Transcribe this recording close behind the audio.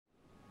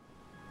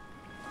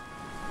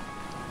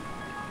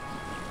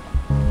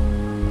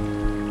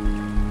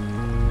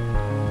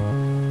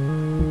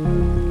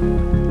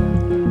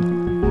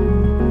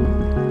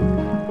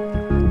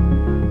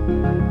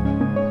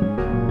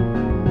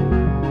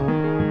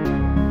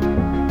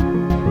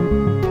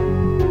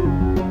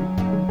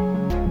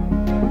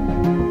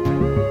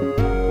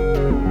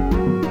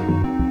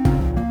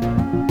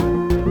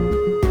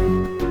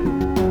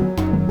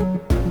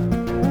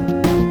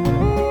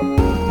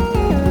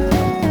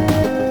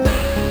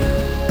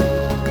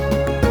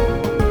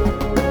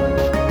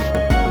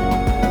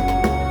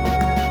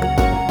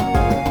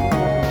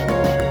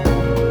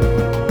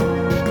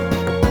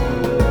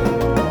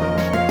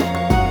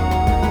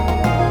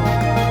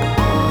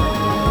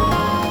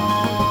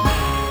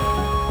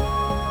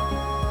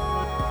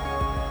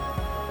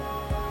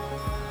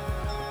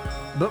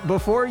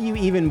Before you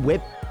even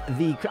whip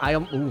the... I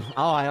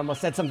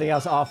almost said something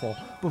else awful.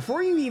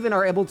 Before you even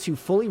are able to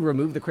fully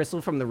remove the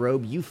crystal from the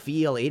robe, you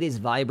feel it is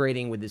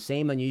vibrating with the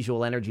same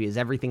unusual energy as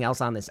everything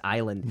else on this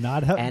island.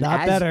 Not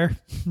better.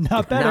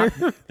 Not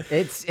better.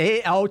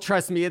 Oh,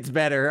 trust me, it's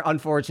better,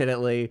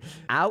 unfortunately.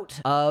 Out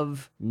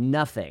of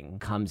nothing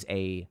comes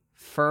a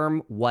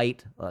firm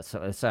white.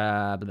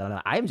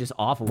 I'm just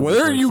awful.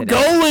 Where are you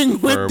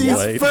going with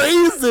these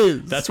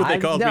phrases? That's what they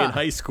called me in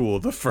high school.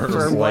 The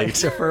firm white.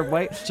 The firm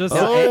white.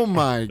 Oh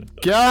my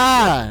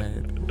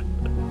God.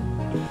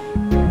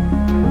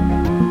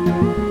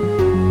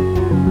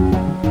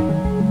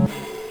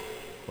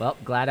 Well,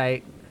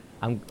 glad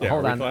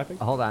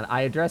hold on.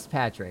 I addressed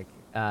Patrick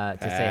to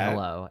say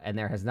hello, and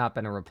there has not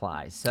been a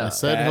reply. So I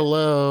said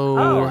hello.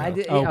 Oh, I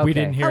did. Oh, we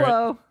didn't hear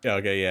hello. it.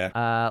 Okay,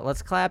 yeah.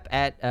 Let's clap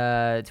at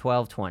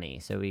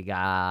 12:20. So we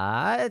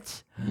got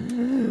 6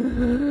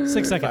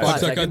 seconds. 5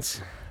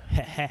 seconds.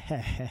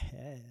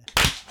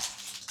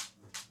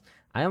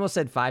 I almost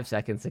said 5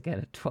 seconds again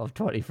at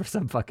 12:20 for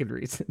some fucking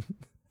reason.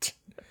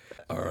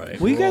 All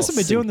right. Well, you guys have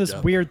been doing this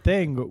weird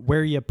thing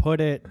where you put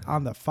it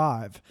on the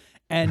 5.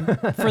 And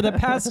for the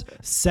past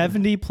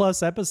 70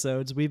 plus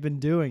episodes, we've been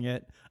doing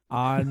it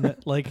on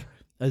like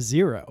a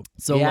 0.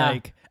 So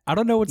like, I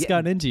don't know what's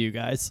gotten into you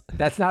guys.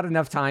 That's not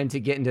enough time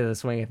to get into the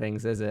swing of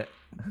things, is it?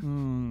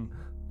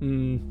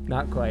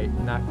 Not quite.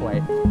 Not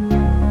quite.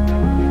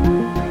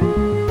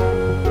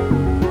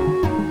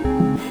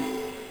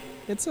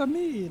 It's a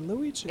me,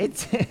 Luigi.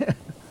 It's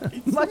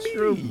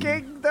Mushroom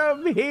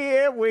Kingdom,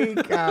 here we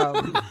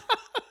come.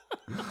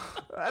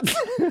 I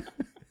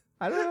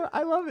don't know.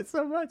 I love it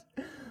so much.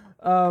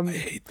 That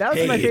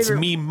was my favorite. It's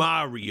me,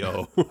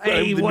 Mario.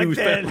 Hey, what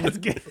the? Let's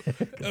get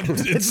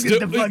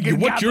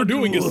what you're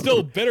doing is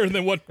still better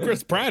than what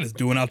Chris Pratt is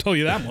doing. I'll tell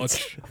you that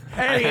much.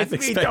 Hey, it's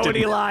me,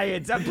 Tony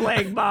Lyons. I'm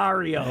playing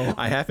Mario.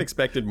 I half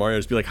expected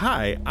Mario to be like,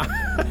 "Hi,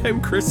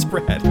 I'm Chris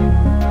Pratt."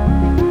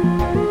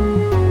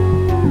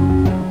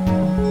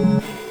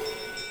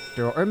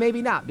 Or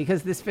maybe not,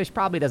 because this fish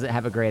probably doesn't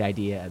have a great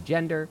idea of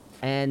gender.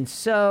 And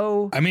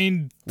so, I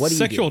mean, what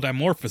sexual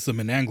dimorphism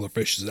in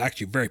anglerfish is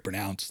actually very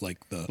pronounced.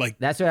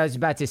 That's what I was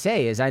about to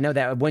say. Is I know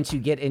that once you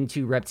get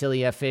into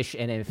reptilia, fish,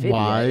 and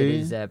amphibia, it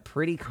is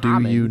pretty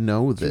common. Do you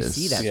know this? To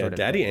see that sort of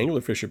daddy thing.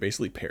 anglerfish are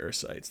basically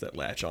parasites that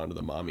latch onto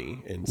the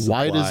mommy and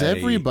supply, why does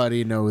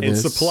everybody know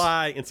this?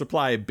 And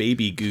supply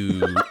baby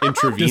goo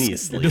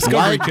intravenously.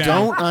 Discovery Why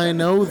Channel. don't I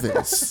know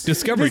this?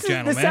 Discovery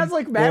Channel, this man. sounds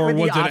like Matt or with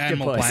the was it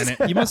Animal octopus.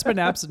 Planet? You must have been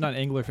absent on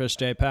Anglerfish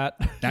Day, Pat.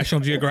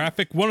 National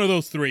Geographic, one of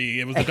those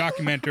 3. It was a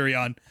documentary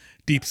on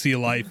deep sea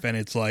life, and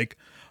it's like,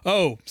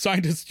 oh,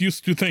 scientists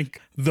used to think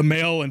the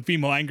male and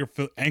female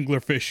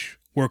anglerfish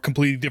were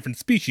completely different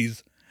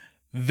species.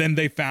 Then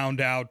they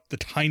found out the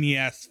tiny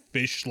ass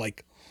fish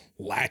like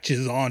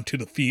latches onto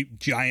the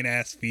giant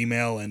ass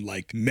female and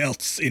like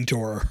melts into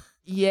her.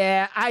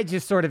 Yeah, I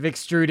just sort of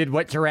extruded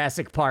what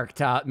Jurassic Park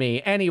taught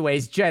me.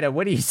 Anyways, Jeddah,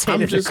 what do you say to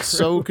I'm the just crew?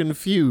 so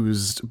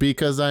confused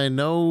because I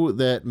know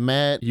that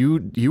Matt,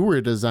 you were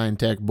a design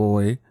tech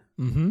boy.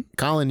 Mm-hmm.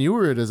 Colin, you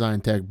were a design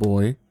tech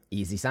boy.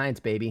 Easy science,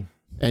 baby.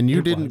 And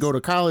you didn't go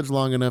to college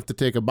long enough to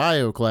take a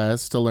bio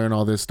class to learn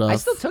all this stuff. I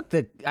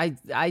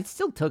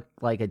still took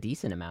like a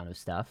decent amount of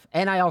stuff.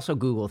 And I also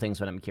Google things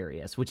when I'm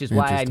curious, which is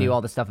why I knew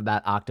all the stuff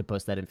about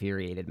octopus that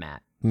infuriated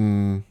Matt.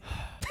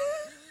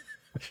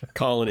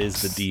 Colin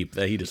is the deep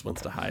that he just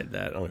wants to hide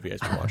that. I don't know if you guys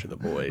been watching The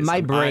Boys.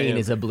 My brain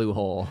is a blue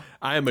hole.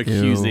 I am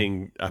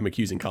accusing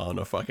Colin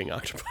of fucking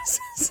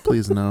octopuses.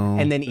 Please no.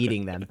 And then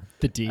eating them.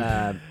 The deep.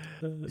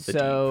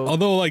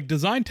 Although like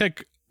design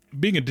tech,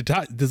 being a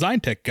design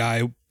tech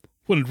guy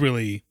wouldn't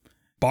really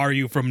bar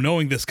you from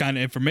knowing this kind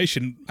of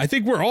information. I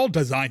think we're all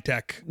design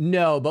tech.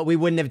 No, but we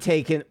wouldn't have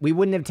taken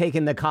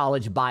the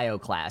college bio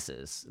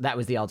classes. That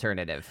was the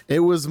alternative.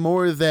 It was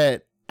more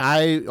that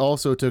I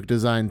also took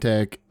design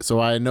tech, so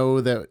I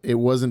know that it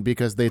wasn't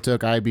because they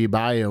took IB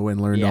bio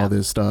and learned all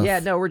this stuff. Yeah,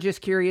 no, we're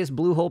just curious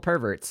blue hole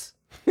perverts.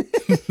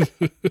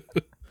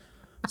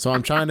 So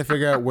I'm trying to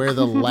figure out where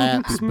the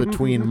lapse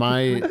between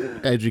my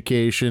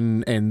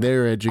education and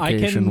their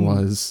education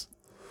was.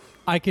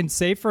 I can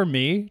say for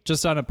me,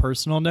 just on a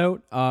personal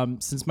note,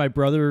 since my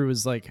brother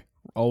was like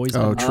always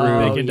been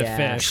big into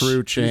fish.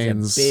 True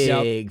chains. He's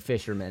a big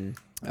fisherman.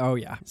 Oh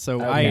yeah.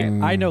 So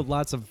I know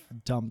lots of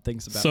dumb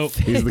things about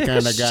fish. He's the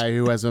kind of guy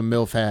who has a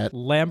MILF hat.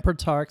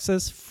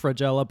 Lamprotarxis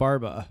flagella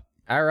barba.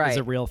 All right. Is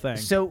a real thing.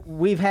 So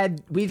we've had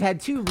 2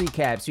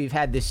 recaps. We've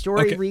had the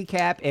story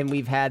recap and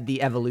we've had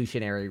the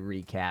evolutionary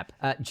recap.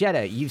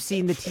 Jeddah, you've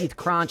seen the teeth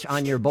crunch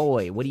on your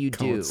boy. What do you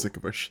do? I'm sick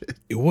of our shit.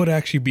 It would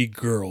actually be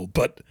girl,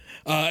 but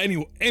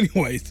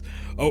anyways.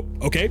 Oh,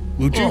 okay.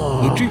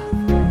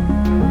 Lucci.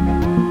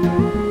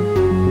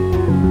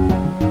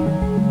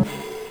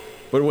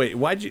 But wait,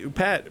 why'd you,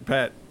 Pat?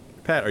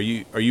 Are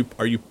you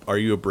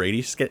a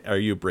Brady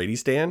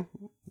stan?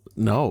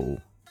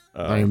 No.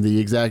 I am the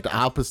exact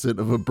opposite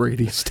of a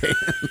Brady stan.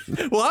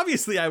 Well,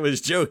 obviously I was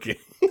joking.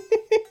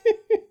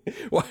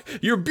 Why,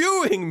 you're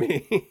viewing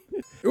me.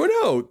 Well,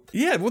 no.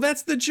 Yeah, well,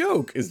 that's the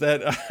joke, is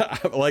that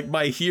like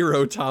my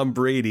hero, Tom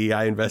Brady,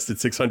 I invested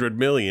 $600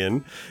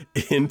 million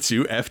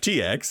into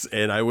FTX,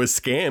 and I was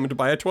scammed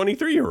by a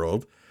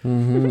 23-year-old. A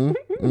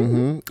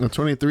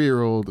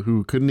 23-year-old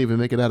who couldn't even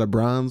make it out of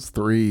bronze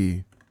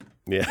 3.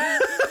 Yeah.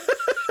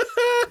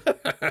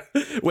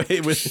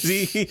 Wait, was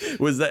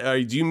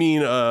that, do you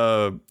mean,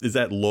 is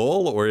that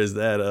LOL, or is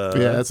that,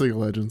 Yeah, that's League of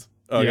Legends.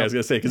 Okay, I was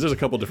going to say, because there's a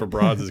couple different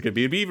bronzes. It'd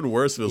be even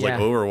worse if it was like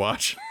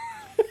Overwatch.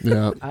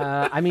 Yeah.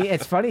 I mean,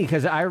 it's funny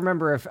because I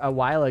remember a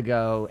while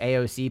ago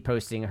AOC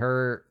posting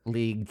her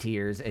league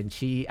tiers, and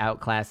she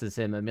outclasses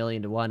him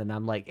 1,000,000 to 1. And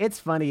I'm like, it's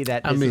funny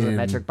that this is a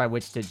metric by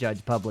which to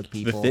judge public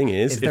people. The thing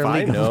is their if I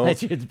League of know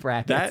Legends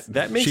brackets.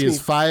 that makes she me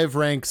is 5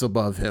 ranks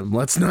above him.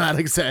 Let's not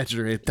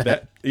exaggerate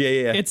that.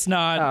 yeah. It's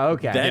not. Oh,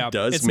 okay. That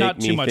does it's make not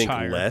too me much think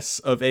higher. less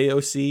of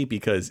AOC,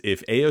 because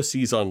if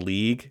AOC's on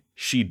League,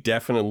 she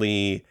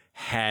definitely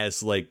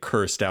has like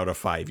cursed out a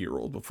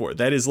 5-year-old before.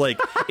 That is like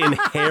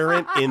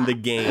inherent in the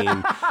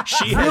game.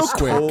 She has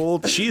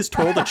told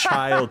a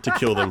child to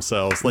kill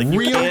themselves. Like, you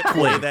can't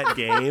play that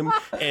game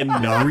and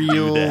not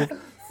do that.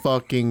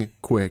 Fucking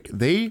quick.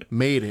 They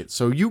made it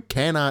so you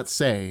cannot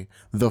say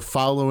the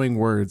following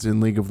words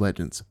in League of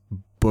Legends: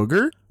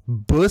 booger,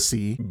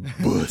 bussy,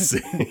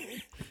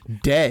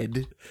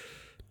 dead,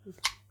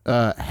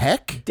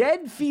 heck.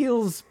 Dead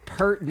feels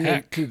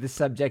pertinent to the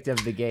subject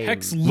of the game.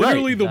 Heck's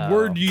literally the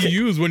word you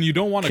use when you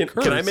don't want to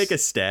curse. Can I make a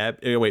stab?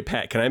 Wait,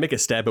 Pat, can I make a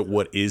stab at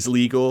what is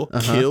legal?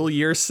 Kill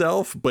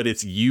yourself, but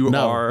it's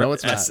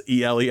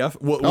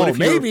URSELEF. What if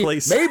you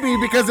replace... maybe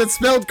because it's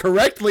spelled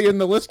correctly in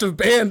the list of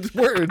banned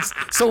words.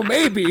 So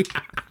maybe.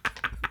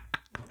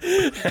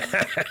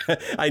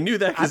 I knew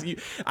that because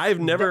I've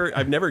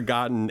never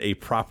gotten a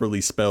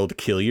properly spelled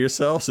kill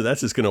yourself, so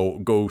that's just gonna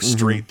go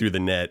straight through the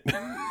net.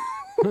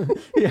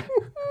 Yeah.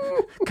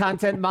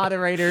 Content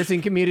moderators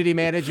and community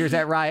managers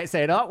at Riot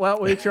saying, "Oh well,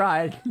 we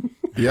tried."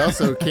 You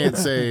also can't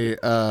say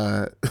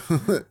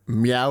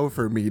meow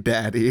for me,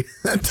 daddy.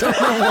 I don't know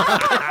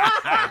why.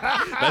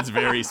 That's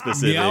very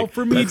specific. Meow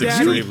for me, That's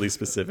daddy? extremely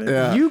specific.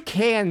 Yeah. You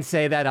can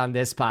say that on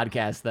this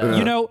podcast, though.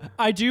 You know,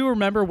 I do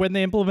remember when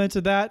they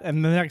implemented that,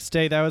 and the next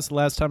day, that was the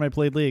last time I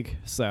played League.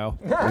 So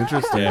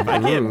Interesting. Yeah, if I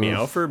can't Ooh.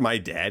 meow for my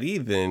daddy,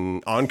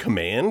 then on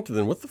command,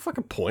 then what's the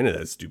fucking point of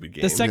that stupid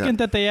game? the second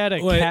that they add a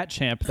cat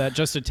champ that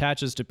just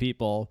attaches to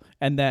people,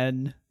 and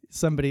then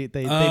somebody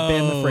they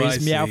ban the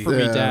phrase I "meow see. for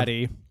me, Yeah.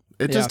 daddy."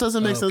 It just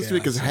doesn't make sense to me, I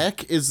because see.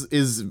 heck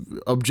is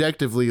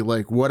objectively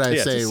like what I Yeah,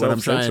 it's say a when I'm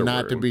trying self-censor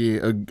not to word. be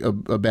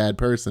a bad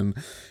person.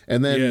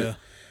 And then Yeah.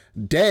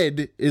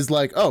 dead is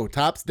like, oh,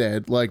 top's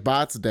dead, like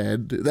bot's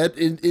dead. That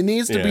it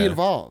needs to be Yeah.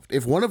 involved.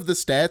 If one of the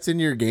stats in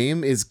your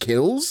game is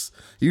kills,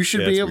 you should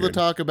Yeah, be it's able weird. to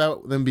talk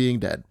about them being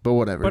dead. But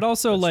whatever. But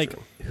also, like,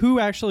 who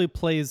actually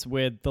plays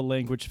with the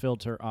language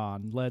filter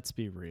on? Let's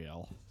be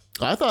real.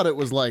 I thought it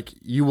was like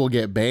you will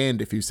get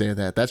banned if you say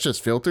that. That's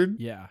just filtered.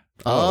 Yeah.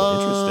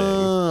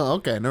 Oh,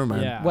 okay, never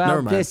mind. Yeah. Well,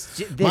 never mind. this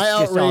just My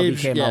all outrage,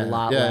 became yeah, a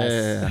lot yeah, less,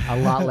 yeah, a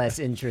lot less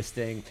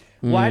interesting.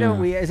 Why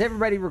don't we? Is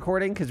everybody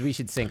recording? Because we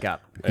should sync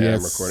up. Yeah, I'm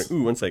Yes. recording.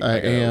 Ooh, one second. I I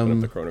gotta am. open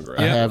up the chronograph.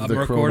 I Yeah, have I'm the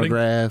recording.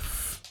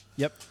 chronograph.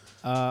 Yep.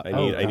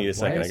 I need a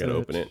second. why I is gotta it-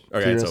 open it.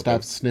 Okay, it's Kira, open.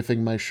 stop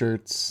sniffing my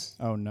shirts.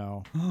 Oh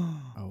no.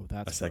 Oh,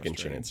 that's A second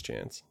frustrating.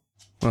 chance.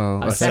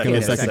 Oh, a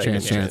second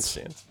chance.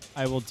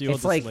 I will deal with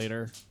It's this like-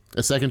 later.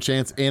 A second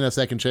chance and a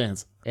second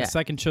chance. Yeah. A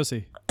second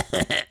chussy.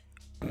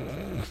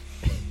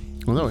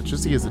 Well, no, it's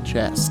just he has a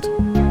chest.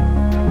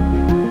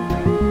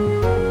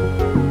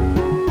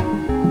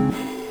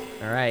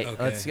 All right,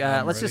 Okay, let's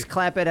I'm just ready.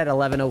 clap it at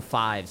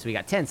 11:05. So we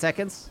got 10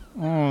 seconds,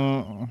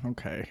 Oh,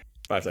 okay.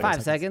 5 seconds.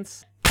 5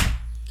 seconds.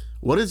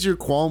 What is your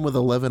qualm with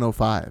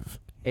 11:05?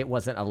 It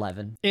wasn't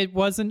 11. It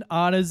wasn't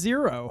on a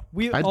 0.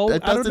 I It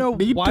don't doesn't know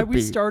need why to we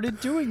be. started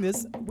doing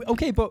this.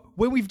 Okay, but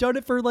when we've done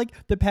it for like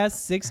the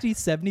past 60,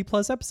 70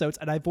 plus episodes,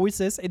 and I voiced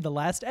this in the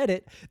last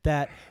edit,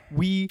 that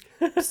we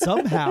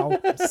somehow,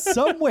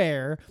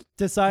 somewhere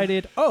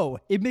decided, oh,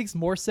 it makes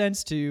more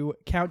sense to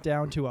count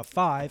down to a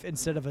 5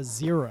 instead of a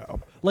 0.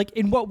 Like,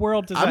 in what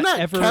world does I'm that not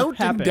ever counting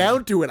happen?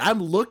 down to it.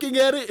 I'm looking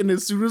at it, and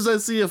as soon as I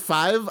see a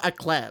 5, I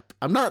clap.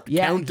 I'm not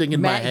counting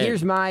in Matt, my head.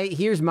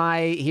 here's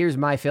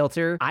my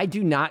filter. I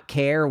do not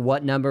care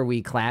what number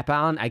we clap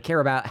on. I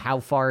care about how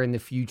far in the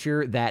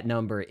future that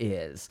number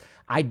is.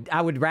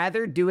 I would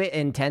rather do it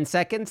in 10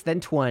 seconds than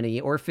 20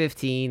 or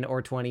 15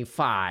 or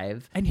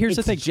 25. And here's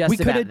the It's thing. just We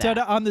could about have done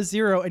that. it on the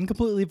 0 and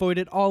completely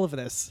avoided all of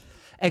this.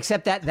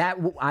 Except that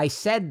I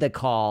said the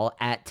call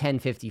at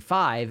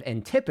 10:55,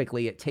 and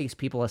typically it takes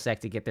people a sec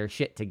to get their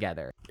shit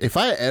together. If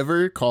I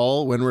ever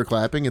call when we're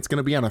clapping, it's going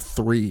to be on a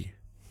 3.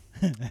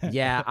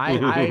 Yeah, I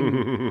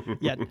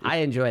Yeah. I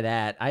enjoy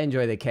that. I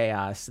enjoy the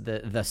chaos,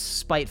 the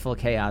spiteful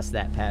chaos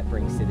that Pat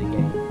brings to the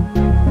game.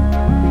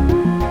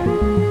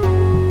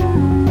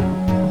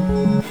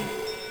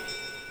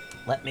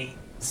 Let me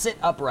sit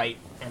upright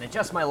and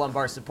adjust my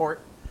lumbar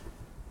support.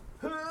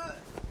 The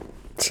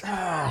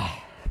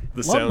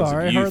sounds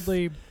Lumbar, of I youth.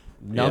 hardly...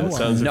 Yeah, the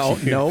sounds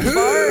of no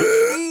bar.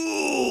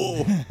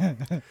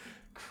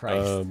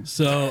 Christ.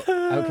 So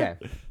Okay.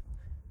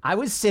 I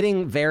was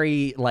sitting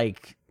very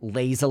like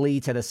lazily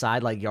to the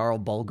side, like Jarl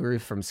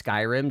Bulgruf from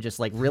Skyrim, just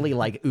like really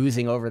like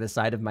oozing over the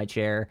side of my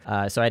chair.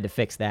 So I had to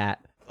fix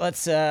that. All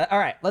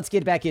right, let's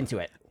get back into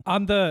it.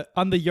 On the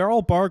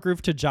Jarl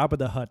Bargroove to Jabba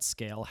the Hutt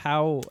scale,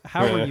 how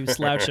are you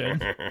slouching?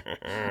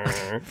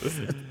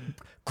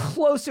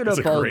 Closer to That's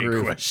a great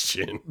Bulgruf.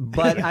 question.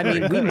 But I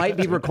mean, we might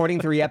be recording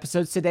 3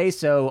 episodes today,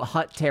 so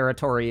Hutt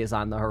territory is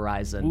on the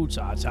horizon. Ooh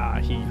cha cha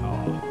hee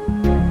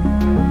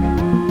haw.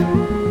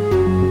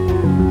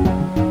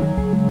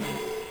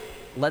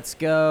 Let's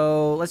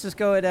just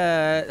go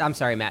at I'm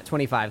sorry, Matt,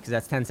 25, because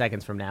that's 10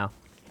 seconds from now.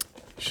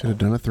 Should have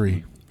done a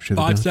 3.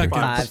 5 seconds.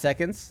 5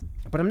 seconds.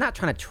 But I'm not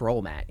trying to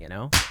troll Matt, you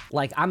know?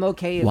 Like, I'm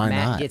okay if Why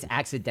Matt not? gets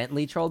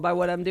accidentally trolled by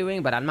what I'm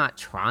doing, but I'm not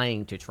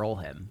trying to troll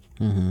him.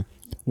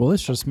 Well,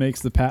 this just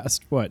makes the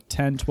past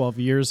 10, 12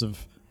 years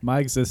of my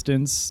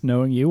existence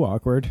knowing you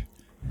awkward.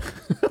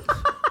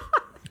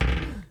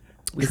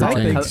 We call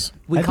it, Thanks.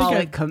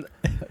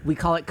 we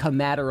call it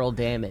collateral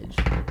damage.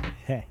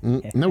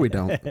 No, we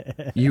don't.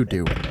 You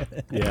do.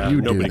 Yeah, You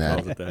do nobody that.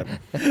 calls it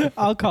that.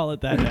 I'll call it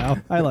that now.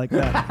 I like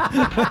that.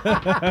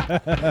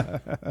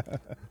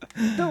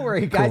 Don't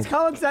worry, guys.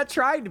 Colin's not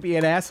trying to be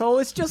an asshole.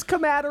 It's just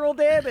collateral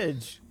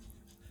damage.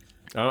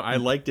 I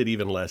liked it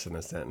even less in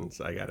a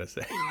sentence, I gotta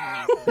say.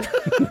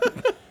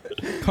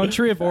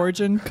 Country of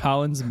origin,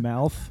 Colin's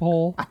mouth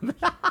hole.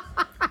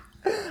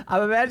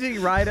 I'm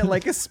imagining Ryan at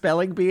like a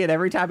spelling bee, and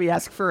every time he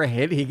asks for a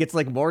hint, he gets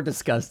like more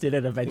disgusted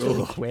and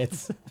eventually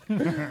quits.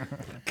 I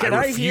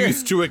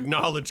refuse to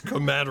acknowledge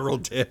collateral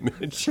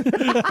damage.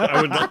 I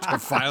would like to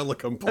file a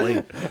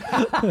complaint.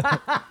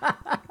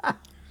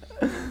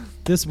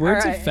 This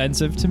word's All right.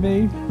 offensive to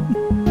me.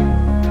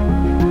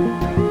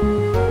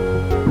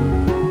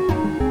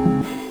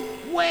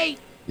 Wait,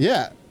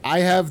 Yeah, I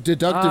have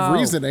deductive Oh,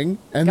 reasoning,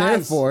 and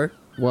guys. therefore,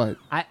 what?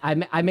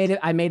 I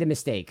made a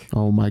mistake.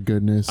 Oh my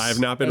goodness! I have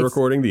not been It's-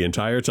 recording the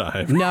entire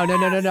time.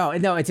 No.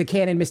 It's a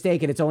canon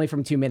mistake, and it's only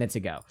from 2 minutes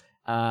ago.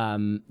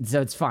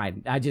 So it's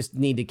fine. I just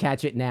need to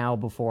catch it now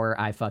before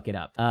I fuck it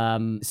up.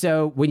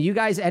 So when you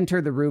guys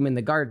enter the room in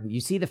the garden, you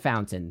see the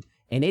fountain,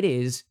 and it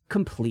is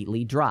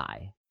completely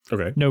dry.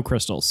 Okay. No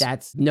crystals.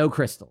 That's no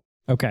crystal.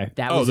 Okay.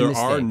 That Oh, was a there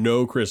mistake. are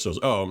no crystals.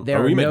 Oh, There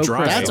are are we meant no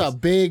dry? crystals. That's a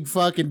big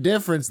fucking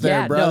difference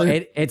there, Yeah, brother.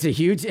 no, it's a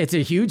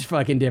huge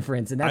fucking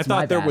difference, and I that's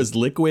my thought there bad. was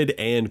liquid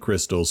and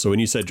crystals. So when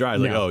you said dry,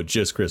 like, No. oh,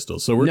 just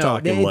crystals. So we're no,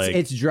 talking it's, like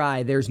it's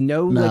dry. There's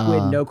no Nah.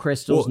 liquid, no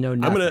crystals, no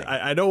nothing.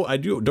 I don't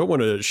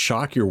want to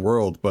shock your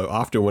world, but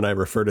often when I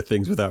refer to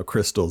things without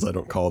crystals, I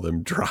don't call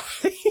them dry.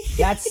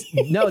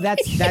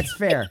 That's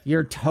fair.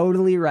 You're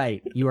totally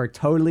right. You are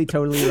totally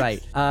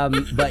right.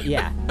 But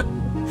yeah.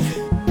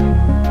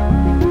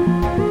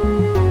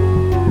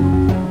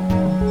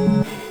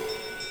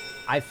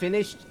 I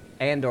finished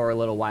Andor a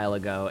little while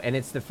ago, and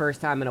it's the first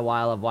time in a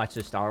while I've watched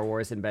the Star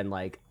Wars and been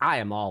like, I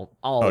am all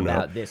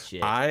about this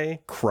shit. I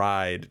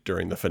cried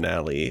during the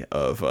finale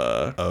of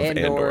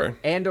Andor.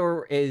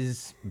 Andor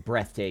is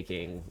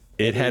breathtaking.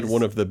 It had is-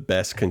 one of the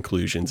best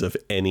conclusions of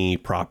any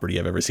property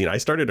I've ever seen. I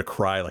started to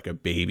cry like a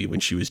baby when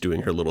she was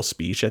doing her little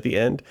speech at the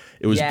end.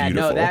 It was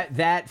beautiful. No,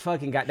 that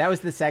fucking got. That was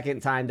the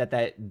second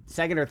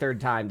second or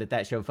third time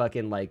that show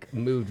fucking like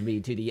moved me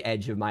to the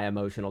edge of my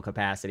emotional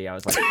capacity. I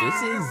was like,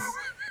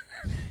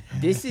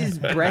 this is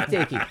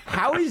breathtaking.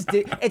 How is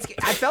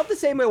I felt the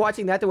same way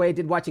watching that the way I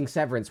did watching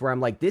Severance, where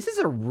I'm like, this is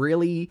a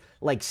really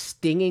like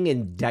stinging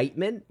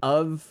indictment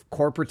of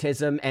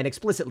corporatism and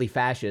explicitly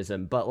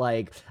fascism. But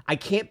like, I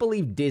can't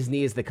believe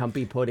Disney is the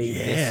company putting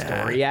this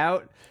story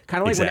out.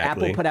 Kind of like when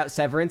Exactly. Apple put out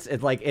Severance.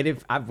 It's like,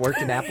 if I've worked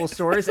in Apple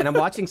stores and I'm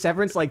watching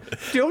Severance, like,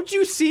 don't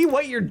you see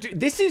what you're doing?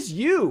 This is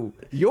you.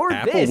 You're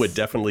Apple this. would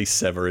definitely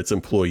sever its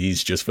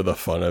employees just for the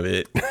fun of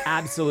it.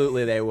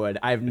 Absolutely, they would.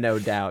 I have no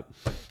doubt.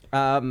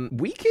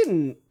 We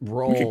can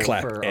roll. We can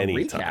clap for a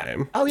anytime.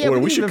 recap. Oh yeah, Or we,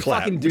 we can should even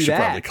clap. fucking We do should that.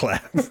 probably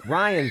clap.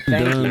 Ryan,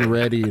 thank Done, you.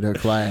 ready to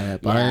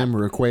clap. I Yeah. am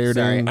recording.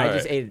 Sorry, I All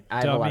just ate. I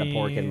have a lot of Dummy.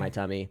 pork in my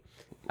tummy.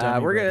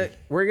 Dummy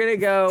We're gonna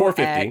go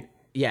 450. at-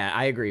 yeah,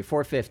 I agree.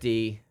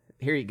 450.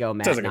 Here you go,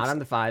 Matt. Sounds like Not it's- on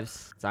the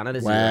fives. It's on at a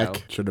Whack.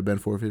 zero. Should have been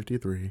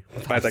 453.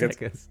 5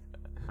 seconds.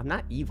 I'm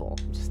not evil.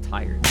 I'm just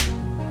tired.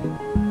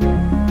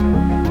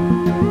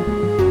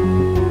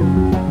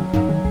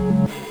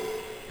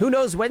 Who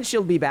knows when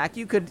she'll be back?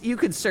 You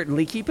could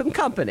certainly keep him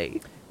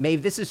company.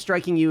 Maeve, this is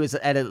striking you as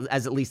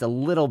at least a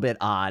little bit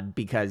odd,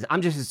 because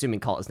I'm just assuming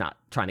Colt is not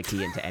trying to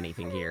key into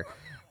anything here.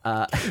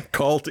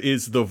 Cult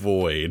is the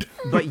void.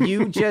 But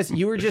you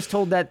were just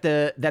told that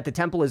the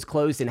temple is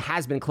closed and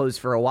has been closed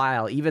for a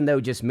while, even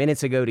though just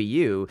minutes ago to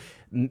you,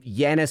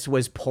 Yanis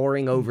was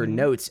poring over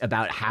notes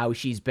about how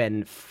she's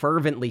been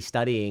fervently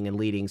studying and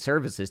leading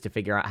services to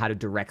figure out how to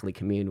directly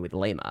commune with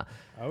Lema.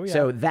 Oh, yeah.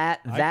 So that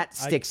I-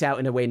 sticks out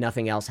in a way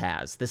nothing else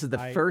has. This is the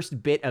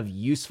first bit of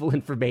useful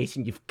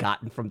information you've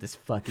gotten from this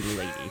fucking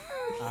lady.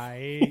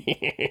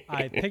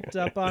 I picked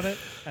up on it,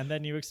 and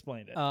then you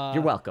explained it.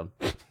 You're welcome.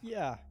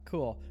 Yeah,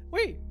 cool.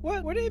 Wait,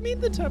 what? What do you mean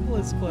the temple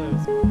is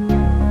closed?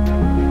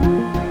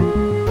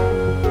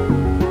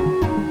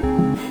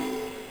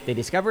 They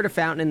discovered a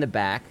fountain in the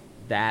back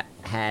that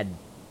had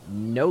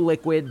no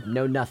liquid,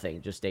 no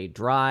nothing. Just a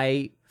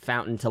dry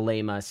fountain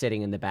telema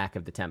sitting in the back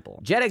of the temple.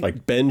 Jeddah,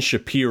 Like Ben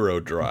Shapiro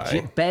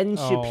dry. Ben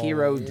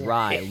Shapiro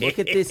dry. Look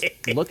at this.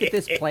 Look at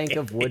this plank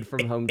of wood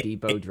from Home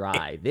Depot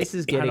dry. This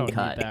is I getting don't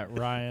cut. need that,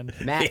 Ryan.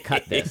 Matt,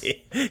 cut this.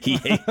 he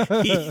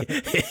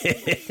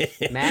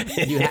Matt,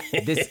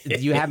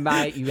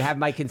 you have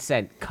my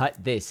consent. Cut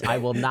this. I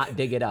will not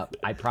dig it up.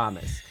 I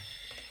promise.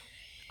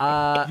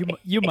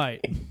 You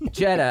might.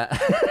 Jeddah,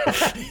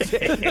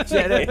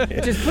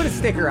 Jeddah, just put a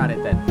sticker on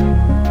it then.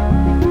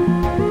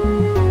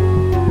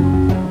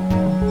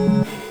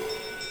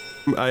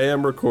 I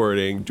am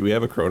recording. Do we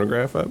have a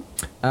chronograph up?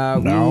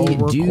 We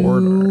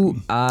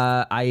do.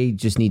 I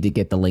just need to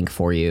get the link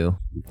for you.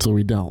 So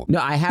we don't. No,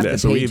 I have the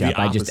So we page have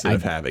the up. opposite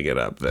of having it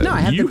up. Then. No,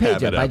 I have you the page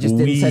have up. it up. I just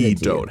didn't send it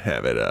to you. We don't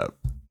have it up.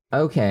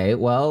 Okay,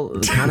 well,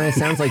 it kind of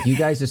sounds like you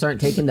guys just aren't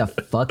taking the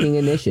fucking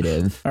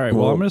initiative. All right,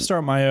 well, I'm going to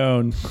start my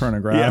own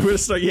chronograph. Yeah, I'm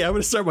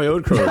gonna start my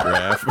own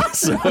chronograph.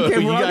 So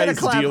Okay, you we're all gonna guys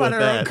clap deal on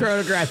with our own that.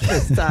 chronograph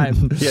this time.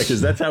 Yeah, because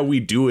that's how we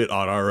do it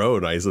on our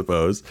own, I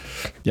suppose.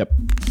 Yep.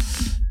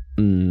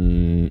 There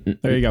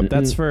you go.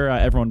 That's for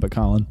everyone but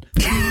Colin.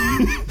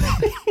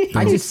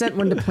 I just sent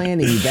one to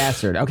planning, you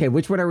bastard. Okay,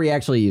 which one are we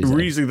actually using?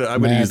 We're using I'm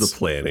going to use Matt's. the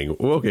planning.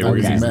 Well, okay, we're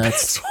Okay. using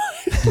Matt's.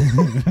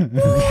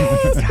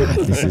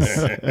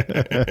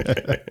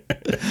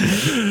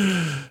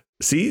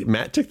 See,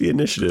 Matt took the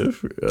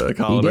initiative.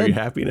 Colin, He are you did.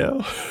 happy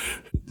now?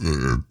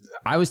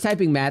 I was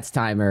typing Matt's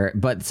timer,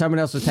 but someone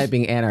else was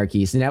typing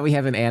anarchy, so now we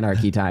have an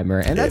anarchy timer,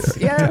 and that's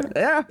yes,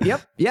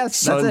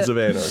 Sons that's it. of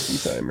Anarchy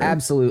timer.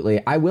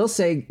 Absolutely. I will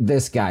say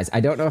this, guys. I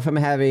don't know if I'm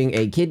having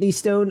a kidney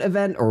stone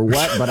event or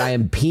what, but I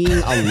am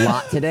peeing a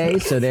lot today,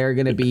 so I'm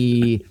going to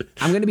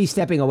be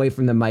stepping away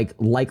from the mic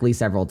likely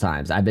several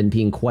times. I've been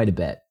peeing quite a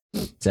bit.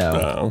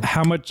 So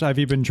How much have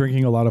you been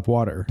drinking a lot of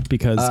water?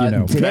 Because,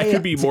 That today,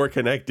 could be more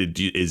connected.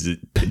 Does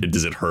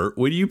it hurt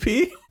when you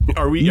pee?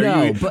 Are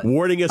No, you but-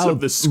 warning us of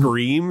the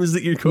screams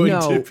that you're going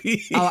to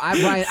pee?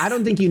 Ryan, I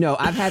don't think you know.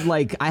 I have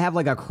like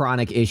a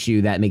chronic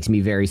issue that makes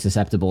me very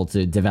susceptible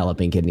to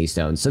developing kidney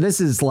stones. So this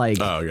is like,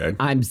 okay.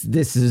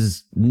 this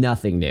is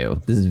nothing new.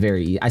 This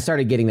is I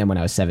started getting them when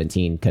I was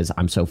 17 because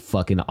I'm so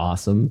fucking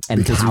awesome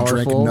and Because you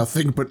powerful. drank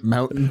nothing but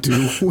Mountain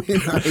Dew in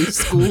high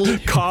school.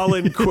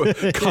 Colin quote,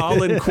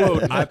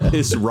 I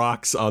piss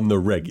rocks on the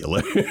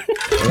regular.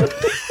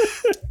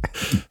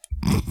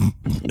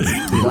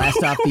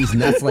 Blast off these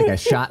nuts like a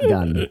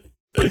shotgun.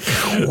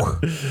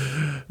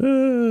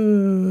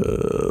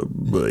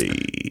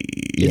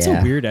 it's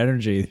a weird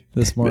energy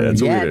this morning.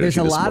 it's a Yeah, weird there's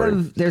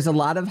energy this a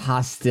lot of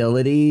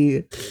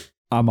hostility.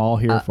 I'm all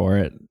here for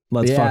it.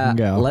 Let's fucking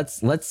go.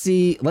 Let's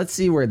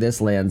see where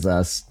this lands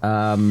us.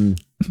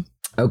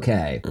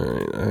 Okay.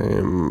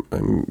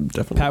 I'm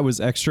definitely. Pat was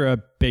extra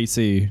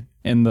bassy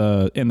in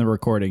the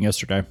recording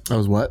yesterday. I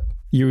was what?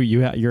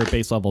 Your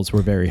bass levels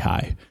were very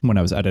high when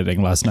I was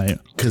editing last night.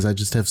 Because I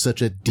just have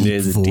such a deep It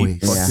is a voice.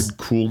 deep, fucking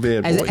cool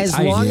man voice.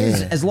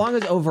 As long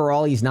as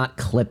overall he's not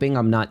clipping,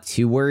 I'm not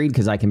too worried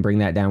because I can bring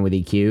that down with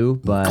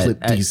EQ. But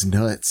Clip these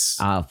nuts.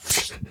 Pat,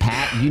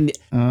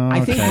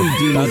 I think we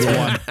do need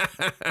to.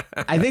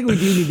 I think we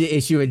do need to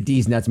issue a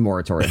D's nuts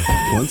moratorium.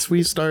 Once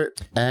we start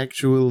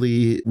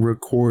actually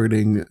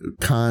recording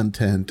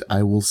content,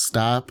 I will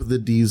stop the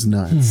D's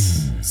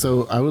nuts.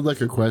 So I would like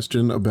a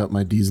question about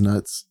my D's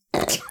nuts.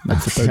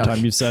 That's the third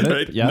time you've said it.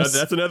 Right? Yes. No,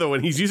 that's another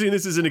one. He's using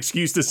this as an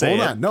excuse to say Hold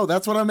it. on. No,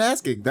 that's what I'm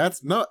asking.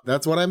 That's what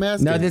I'm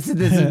asking. No, this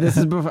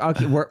is before.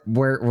 Okay,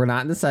 we're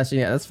not in the session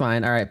yet. That's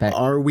fine. All right, Pat.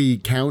 Are we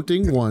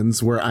counting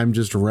ones where I'm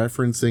just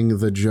referencing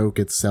the joke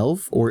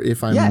itself, or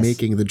if I'm Yes.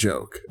 making the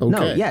joke? Okay.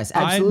 No, yes,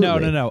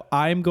 absolutely. No.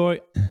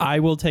 I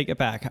will take it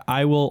back.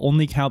 I will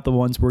only count the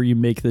ones where you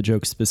make the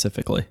joke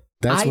specifically.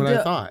 That's what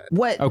I thought.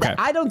 What? Okay.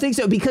 I don't think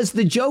so because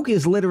the joke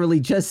is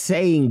literally just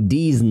saying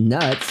D's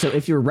nuts. So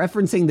if you're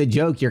referencing the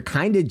joke, you're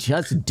kind of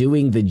just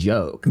doing the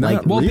joke.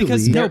 Not Well, really.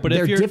 because no, but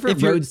they're if you're different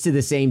if you're, roads to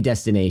the same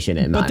destination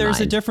in my but there's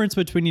a mind. difference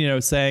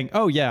between saying,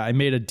 "Oh yeah, I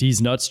made a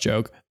D's nuts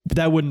joke," but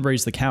that wouldn't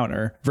raise the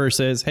counter.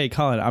 Versus, "Hey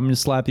Colin, I'm gonna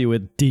slap you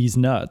with D's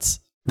nuts."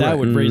 That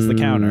would raise the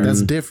counter.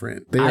 That's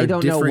different. They I are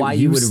don't know different why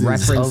you would uses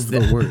reference of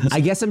the words.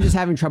 I guess I'm just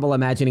having trouble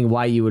imagining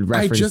why you would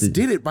I reference just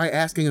did it by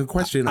asking a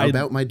question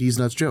about my D's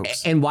nuts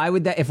jokes. And why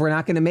would that, if we're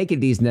not going to make a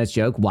D's nuts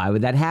joke, why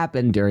would that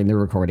happen during the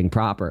recording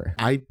proper?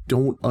 I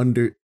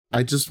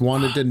just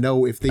wanted to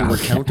know if they were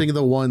counting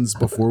the ones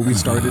before we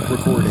started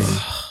recording.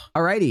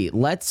 Alrighty,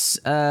 let's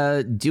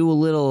do a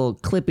little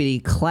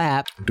clippity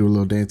clap. Do a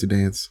little dancey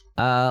dance.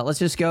 Let's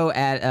just go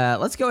at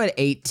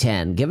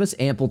 8:10. Give us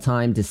ample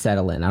time to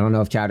settle in. I don't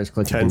know if Chowder's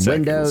clicking 10 through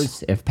seconds.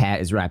 Windows, if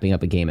Pat is wrapping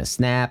up a game of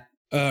Snap.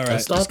 All I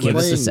right. stopped give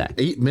us a playing sec.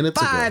 8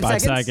 minutes ago. 5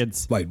 5 seconds.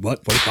 seconds. Wait,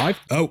 what? 45?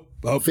 Oh.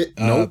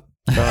 Nope.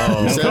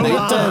 Oh, come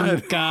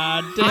on.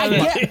 God damn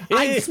it.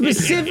 I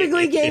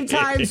specifically gave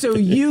time so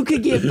you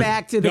could get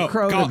back to the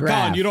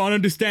chronograph. Colin, you don't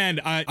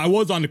understand. I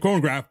was on the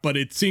chronograph, but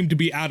it seemed to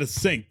be out of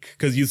sync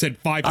because you said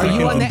 5 Are seconds.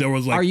 you on And the, there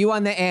was like are you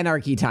on the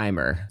anarchy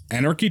timer?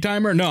 anarchy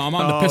timer? No, I'm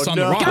on the piss on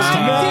the no. rocks God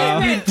timer.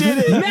 damn it! Did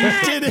it.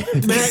 Matt! Did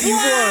it. Matt, you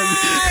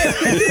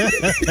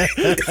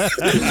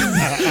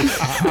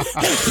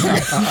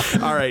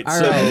won. All right. All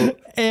So right.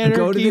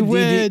 Anarchy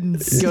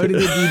wins. Go to the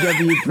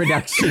DW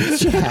production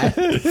chat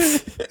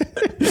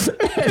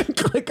and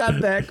click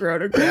on that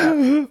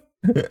chronograph.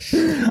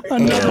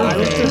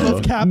 Another victim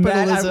of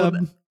capitalism.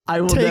 Matt,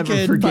 I will never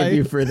taken forgive by-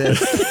 you for this.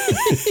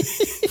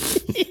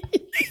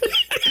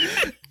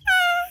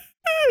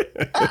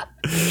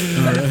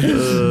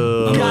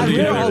 God,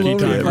 we're all anarchy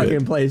over the timer.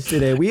 fucking place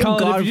today. We have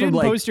Colin, gone if you from didn't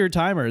like post your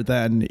timer,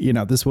 then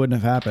this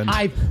wouldn't have happened.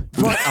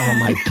 oh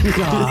my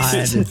god.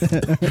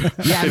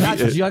 Yeah, I'm not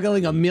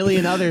juggling a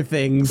million other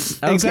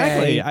things. Okay.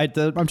 Exactly.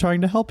 I'm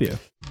trying to help you.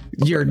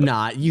 You're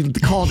not. You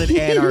called it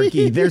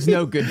anarchy. There's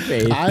no good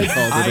faith. I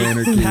called it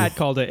anarchy. Pat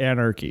called it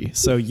anarchy,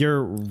 so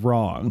you're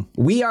wrong.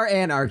 We are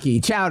anarchy.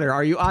 Chowder,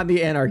 are you on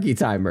the anarchy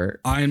timer?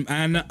 I'm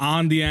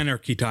on the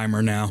anarchy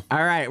timer now.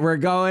 All right, we're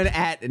going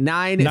at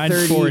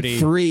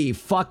 9:33.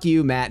 Fuck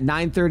you, Matt.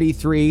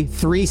 9:33.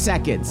 3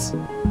 seconds.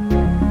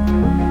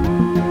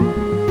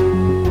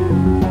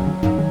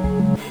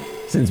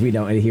 Since we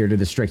don't adhere to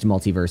the strict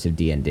multiverse of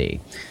D&D.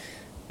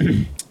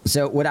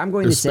 So what I'm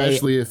going to say,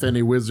 Especially if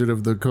any Wizard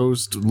of the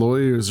Coast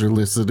lawyers are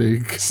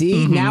listening.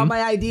 see, now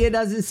my idea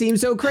doesn't seem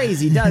so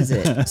crazy, does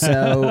it?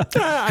 So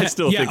I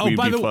still Yeah, think we'd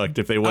by be the- fucked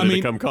if they wanted I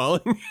mean- to come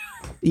calling.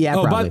 yeah,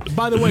 Oh, probably.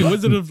 by the way,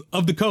 Wizard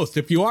of the Coast,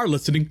 if you are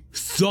listening,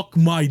 suck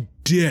my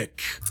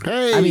dick.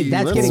 Hey, I mean,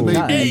 that's let's getting make-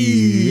 cut. Yeah,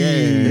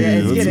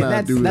 It's let's getting- not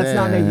that's do that's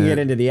not that. making it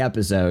into the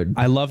episode.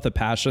 I love the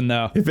passion,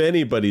 though. If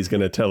anybody's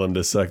gonna tell him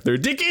to suck their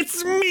dick,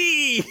 it's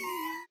me.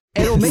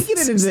 It'll make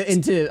it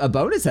into a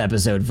bonus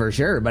episode for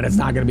sure, but it's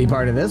not going to be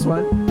part of this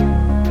one.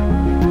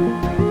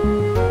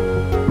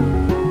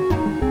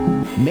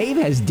 Maeve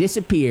has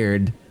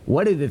disappeared.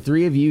 What did the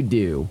three of you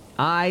do?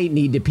 I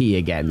need to pee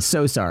again.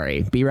 So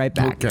sorry. Be right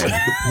back. Okay.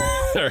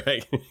 All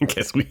right. I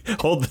guess we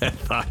hold that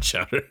thought,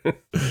 Chowder.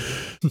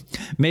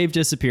 Maeve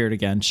disappeared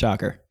again.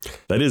 Shocker.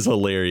 That is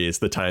hilarious.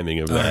 The timing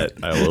of that,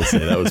 I will say,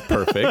 that was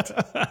perfect.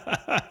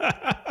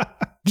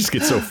 Just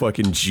get so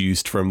fucking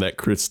juiced from that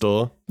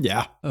crystal.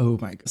 Yeah. Oh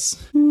my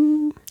goodness.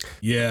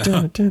 Yeah.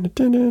 But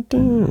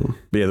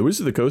yeah, the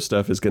Wizard of the Coast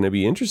stuff is going to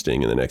be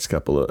interesting in the next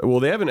couple of. Well,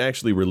 they haven't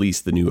actually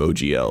released the new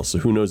OGL, so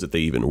who knows if they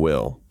even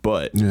will.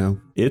 But Yeah.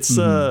 it's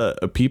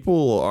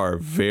people are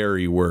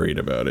very worried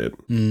about it.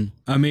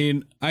 I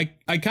mean, I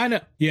kind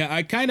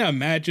of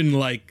imagine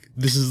like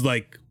this is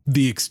like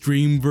the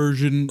extreme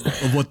version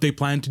of what they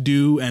plan to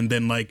do, and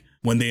then like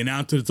when they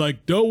announce it, it's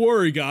like, don't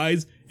worry,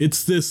 guys,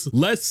 it's this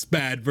less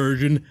bad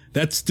version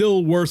that's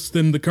still worse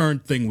than the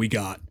current thing we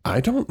got.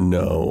 I don't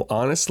know.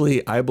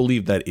 Honestly, I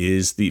believe that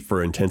is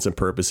for intents and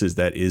purposes,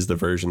 that is the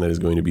version that is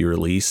going to be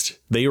released.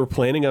 They were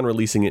planning on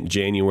releasing it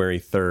January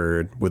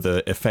 3rd with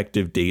an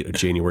effective date of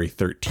January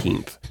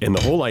 13th. And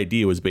the whole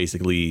idea was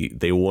basically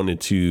they wanted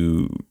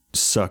to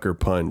sucker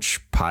punch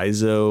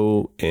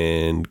Paizo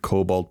and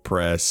Cobalt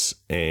Press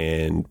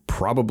and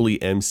probably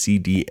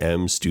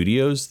MCDM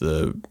Studios,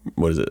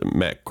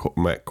 Matt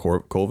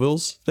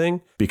Colville's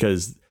thing,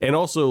 because, and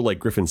also like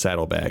Griffin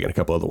Saddlebag and a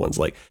couple other ones.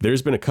 Like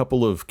there's been a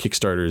couple of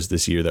Kickstarters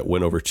this year that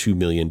went over $2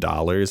 million,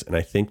 and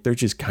I think they're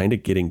just kind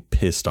of getting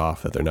pissed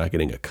off that they're not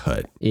getting a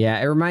cut. Yeah,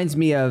 it reminds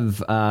me of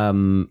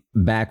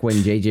back when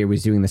JJ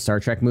was doing the Star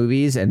Trek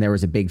movies and there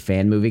was a big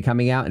fan movie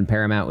coming out and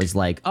Paramount was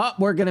like, oh,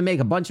 we're going to make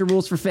a bunch of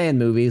rules for fan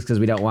movies because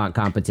we don't want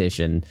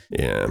competition.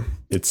 Yeah,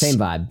 it's Same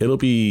vibe. It'll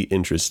be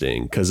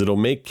interesting because it'll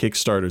make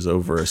Kickstarters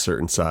over a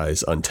certain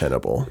size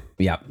untenable.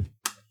 Yep.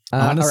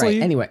 Honestly, all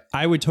right, anyway.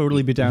 I would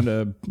totally be down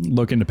to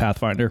look into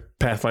Pathfinder.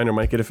 Pathfinder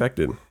might get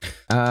affected.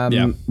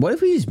 What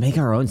if we just make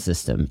our own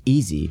system?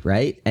 Easy,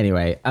 right?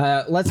 Anyway,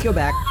 let's go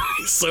back.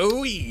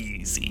 So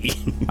easy.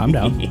 I'm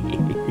down.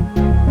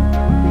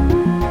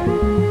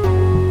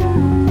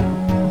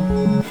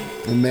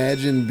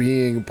 Imagine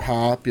being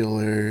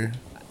popular.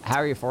 How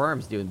are your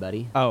forearms doing,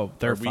 buddy? Oh,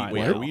 they're Are we, fine.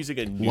 wait, are we using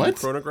a new What?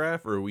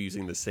 chronograph or are we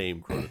using the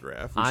same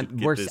chronograph? We should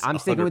get I'm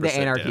this sticking with the 100%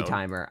 anarchy down.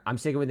 timer. I'm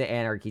sticking with the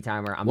anarchy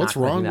timer. I'm What's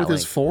not clicking wrong that with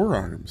his link.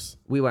 forearms?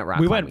 We went rock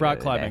We climbing. went rock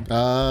the other day.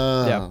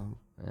 climbing.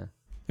 Yeah.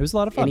 It was a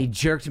lot of And he fun.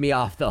 jerked me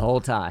off the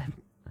whole time.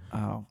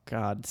 Oh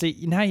God. See,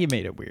 now you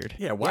made it weird.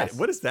 Yeah, why? Yes.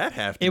 What does that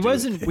have to It do with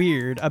wasn't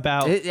weird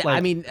about. I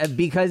mean,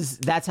 because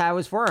that's how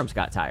his forearms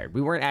got tired.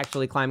 We weren't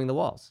actually climbing the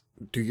walls.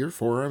 Do your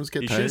forearms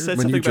get You should have tired said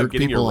when you something about jerk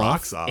getting your people off?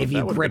 rocks off. If That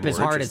you would've grip been as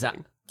more hard as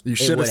interesting. You It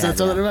should have would said have,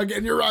 something yeah. about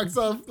getting your rocks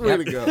off. Way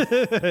to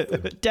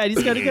go.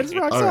 Daddy's got to get his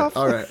rocks All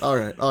right,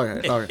 off. all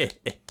right.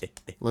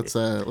 Let's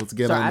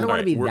get Sorry, on. I don't want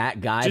to be we're-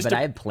 that guy, just but to-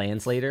 I have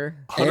plans later.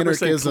 100%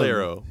 Anarchism.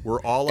 Claro.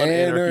 We're all on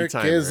anarchy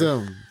timer.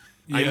 Anarchism.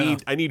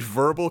 I need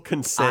verbal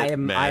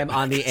consent. I am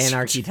on the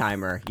anarchy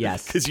timer.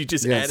 Yes, because you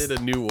just added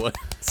a new one,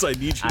 so I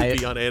need you to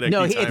be on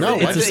anarchy timer. No,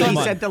 he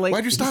stop sent the link.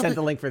 Why'd you stop he sent it?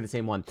 the link for the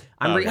same one.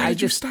 Why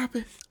did you stop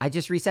it? I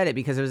just reset it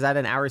because it was at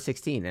an hour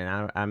 16,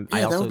 and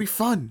that would be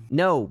fun.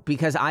 No,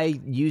 because I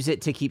use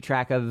it to keep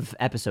track of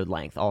episode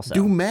length. Also,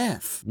 Do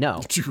math.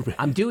 No,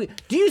 I'm doing.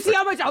 Do you see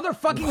how much other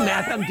fucking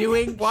math I'm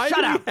doing?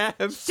 Shut up.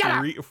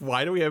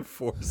 Why do we have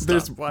 4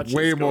 There's stopwatches?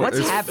 way more. What's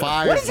There's happening?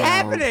 5 What is now.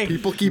 happening?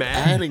 People keep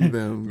adding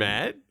them.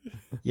 Matt?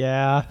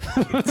 Yeah.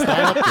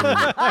 Stop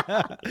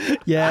them.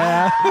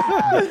 Yeah.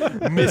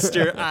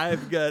 Mister,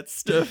 I've got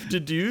stuff to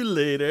do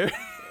later.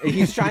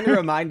 He's trying to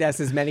remind us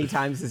as many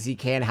times as he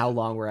can how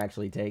long we're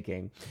actually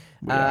taking.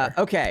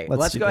 Okay,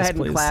 let's go ahead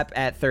and clap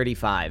at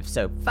 35.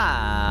 So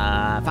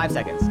 5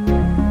 seconds.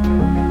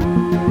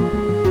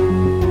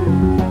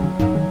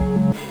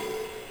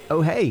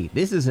 Oh, hey,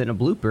 this isn't a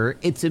blooper.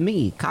 It's a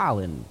me,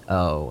 Colin.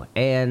 Oh,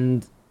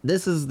 and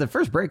this is the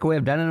first breakaway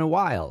I've done in a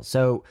while.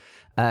 So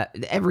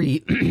every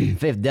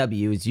fifth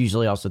W is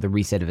usually also the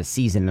reset of a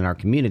season in our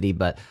community.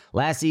 But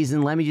last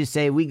season, let me just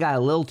say, we got a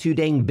little too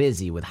dang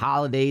busy with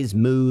holidays,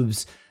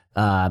 moves,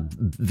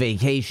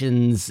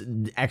 vacations,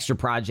 extra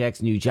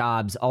projects, new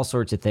jobs, all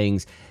sorts of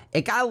things.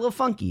 It got a little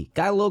funky,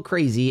 got a little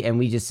crazy, and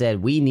we just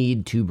said we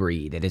need to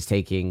breathe. It is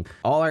taking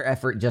all our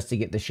effort just to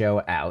get the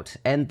show out,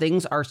 and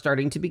things are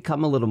starting to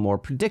become a little more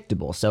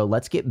predictable. So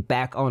let's get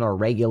back on our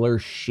regular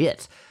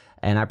shit.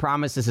 And I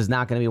promise this is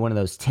not going to be one of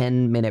those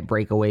 10-minute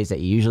breakaways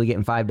that you usually get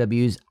in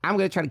 5Ws. I'm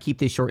going to try to keep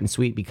this short and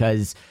sweet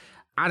because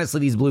honestly,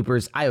 these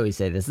bloopers, I always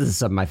say this is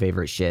some of my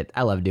favorite shit.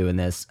 I love doing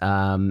this.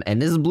 And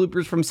this is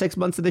bloopers from 6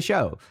 months of the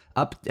show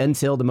up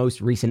until the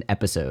most recent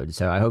episode.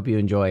 So I hope you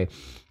enjoy.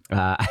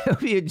 I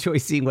hope you enjoy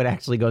seeing what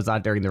actually goes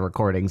on during the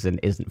recordings and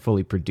isn't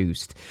fully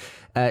produced.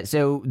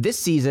 So this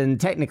season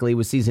technically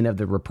was season of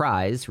the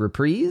reprise. And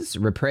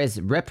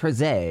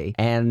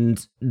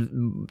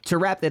to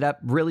wrap it up,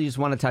 really just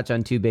want to touch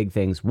on 2 big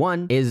things.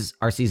 One is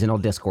our seasonal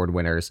Discord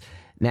winners.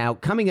 Now,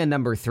 coming in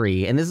number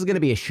 3, and this is going to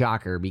be a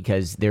shocker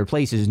because their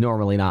place is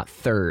normally not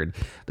 3rd,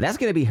 but that's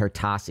going to be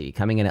Hertasi,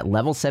 coming in at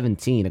level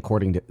 17,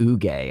 according to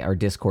Hingey, our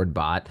Discord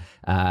bot.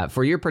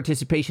 For your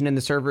participation in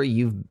the server,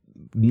 you've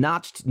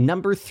notched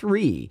number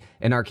 3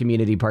 in our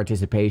community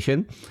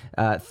participation,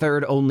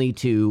 3rd only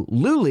to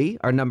Luli,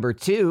 our number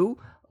 2,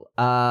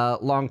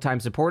 longtime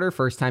supporter,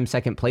 first time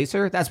second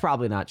placer. That's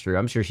probably not true.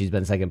 I'm sure she's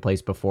been second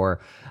place before,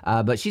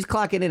 but she's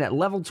clocking in at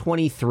level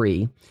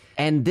 23.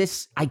 And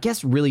this, I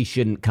guess, really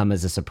shouldn't come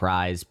as a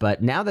surprise,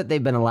 but now that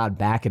they've been allowed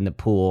back in the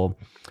pool,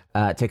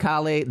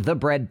 Takale, the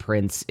Bread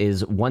Prince,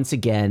 is once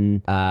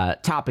again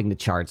topping the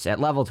charts at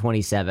level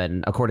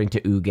 27, according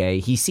to Hingey.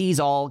 He sees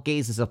all,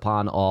 gazes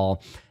upon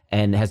all,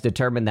 and has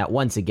determined that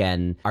once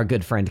again, our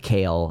good friend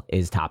Kale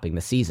is topping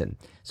the season.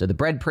 So the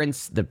Bread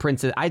Prince,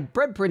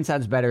 Bread Prince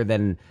sounds better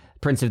than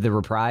Prince of the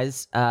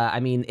Reprise.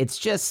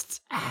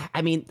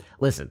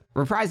 Listen,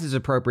 Reprise is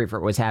appropriate for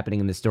what's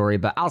happening in the story,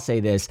 but I'll say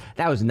this,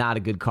 that was not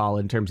a good call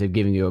in terms of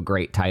giving you a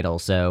great title.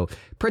 So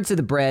Prince of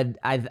the Bread,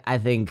 I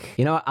think,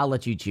 you know what, I'll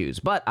let you choose.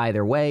 But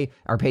either way,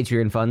 our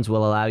Patreon funds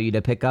will allow you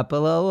to pick up a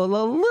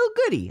little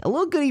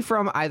goodie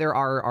from either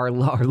our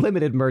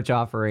limited merch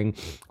offering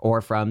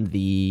or from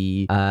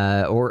the,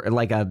 or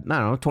like a, I don't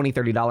know, $20,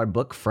 $30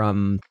 book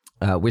from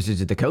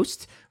Wizards of the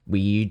Coast.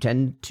 We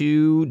tend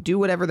to do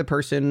whatever the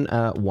person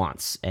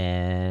wants.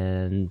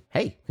 And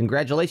hey,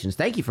 congratulations.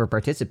 Thank you for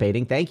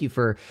participating. Thank you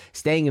for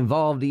staying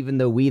involved, even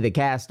though we, the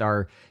cast,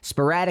 are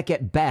sporadic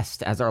at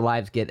best as our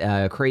lives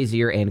get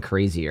crazier and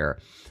crazier.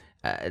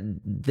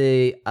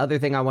 The other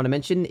thing I want to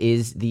mention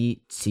is the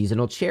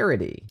seasonal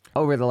charity.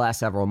 Over the last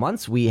several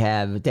months, we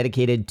have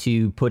dedicated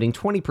to putting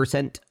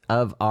 20%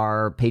 of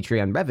our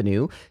Patreon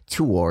revenue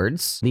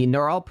towards the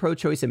Neural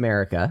Pro-Choice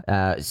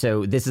America.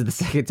 So this is the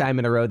second time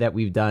in a row that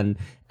we've done,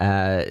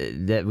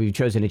 that we've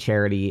chosen a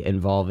charity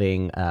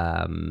involving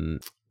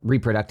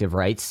reproductive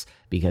rights,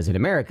 because in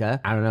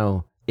America, I don't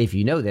know if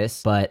you know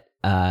this, but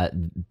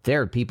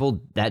there are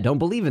people that don't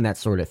believe in that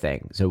sort of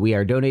thing. So we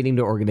are donating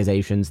to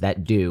organizations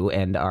that do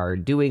and are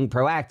doing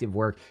proactive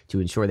work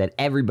to ensure that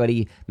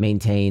everybody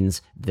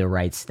maintains the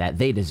rights that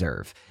they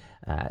deserve.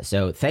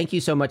 So thank you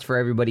so much for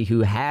everybody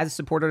who has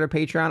supported our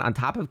Patreon. On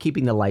top of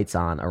keeping the lights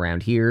on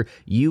around here,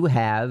 you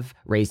have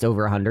raised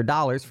over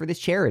 $100 for this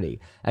charity.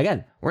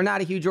 Again, we're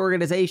not a huge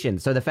organization,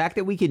 so the fact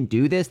that we can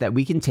do this, that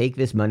we can take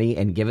this money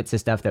and give it to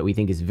stuff that we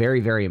think is very,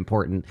 very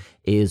important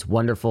is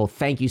wonderful.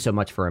 Thank you so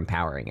much for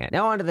empowering it.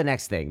 Now on to the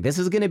next thing. This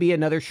is going to be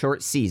another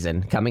short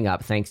season coming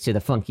up thanks to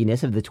the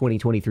funkiness of the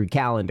 2023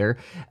 calendar,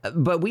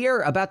 but we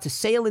are about to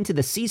sail into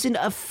the season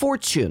of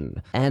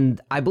fortune,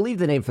 and I believe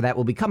the name for that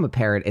will become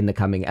apparent in the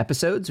coming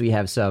episodes. We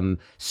have some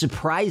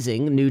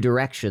surprising new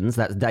directions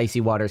that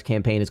Dicey Waters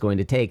campaign is going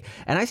to take,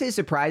 and I say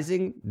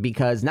surprising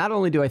because not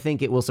only do I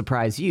think it will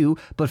surprise you,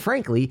 but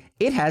frankly,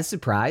 it has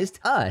surprised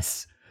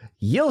us.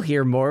 You'll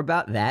hear more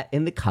about that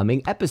in the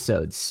coming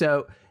episodes.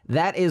 So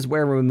that is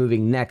where we're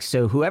moving next.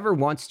 So whoever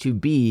wants to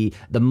be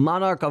the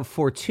Monarch of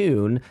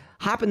Fortune,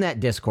 hop in that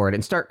Discord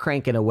and start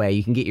cranking away.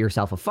 You can get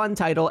yourself a fun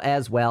title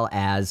as well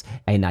as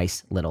a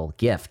nice little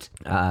gift.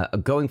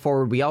 Going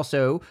forward, we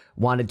also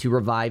wanted to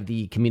revive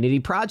the community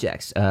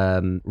projects.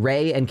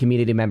 Ray and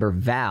community member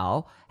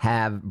Val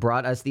have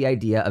brought us the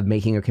idea of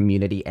making a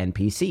community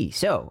NPC.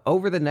 So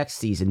over the next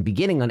season,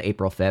 beginning on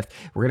April 5th,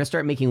 we're going to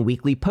start making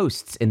weekly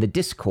posts in the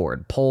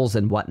Discord, polls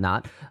and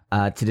whatnot,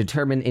 to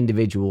determine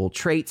individual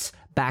traits,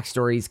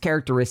 backstories,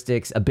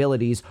 characteristics,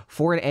 abilities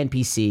for an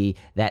NPC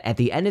that at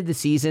the end of the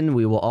season,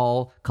 we will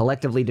all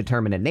collectively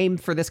determine a name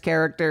for this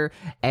character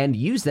and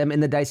use them in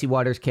the Dicey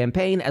Waters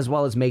campaign, as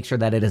well as make sure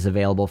that it is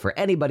available for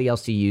anybody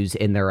else to use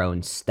in their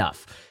own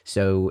stuff.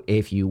 So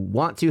if you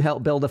want to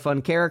help build a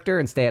fun character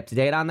and stay up to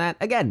date on that,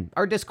 again,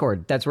 our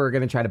Discord, that's where we're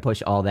going to try to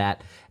push all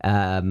that.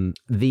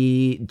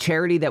 The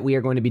charity that we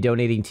are going to be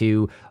donating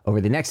to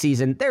over the next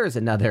season, there is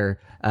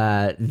another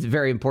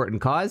very important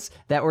cause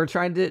that we're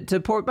trying to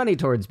pour money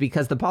towards,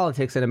 because the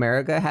politics in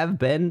America have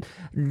been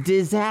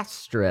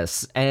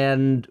disastrous,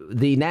 and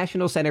the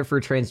National Center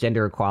for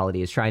Transgender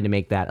Equality is trying to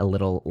make that a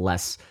little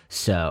less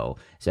so.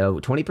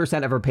 So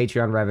 20% of our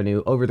Patreon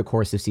revenue over the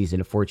course of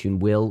Season of Fortune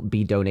will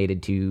be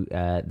donated to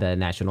the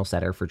National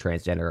Center for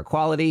Transgender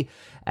Equality.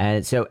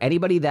 And so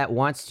anybody that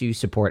wants to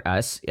support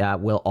us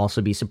will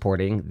also be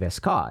supporting this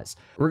cause.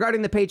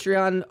 Regarding the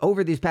Patreon,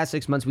 over these past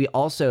 6 months, we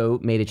also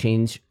made a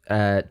change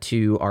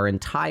to our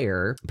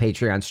entire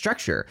Patreon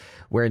structure,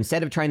 where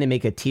instead of trying to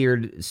make a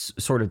tiered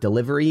sort of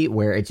delivery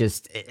where it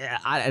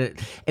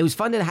was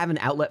fun to have an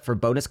outlet for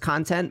bonus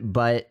content,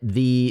 but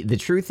the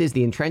truth is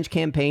the Entrenched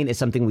campaign is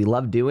something we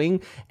love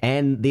doing,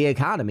 and the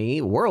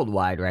economy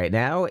worldwide right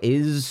now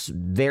is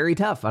very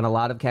tough on a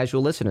lot of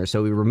casual listeners.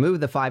 So we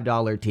removed the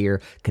 $5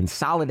 tier,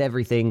 consolidate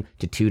everything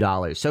to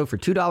 $2. So for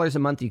 $2 a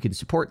month, you can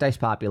support Dice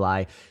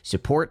Populi,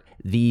 support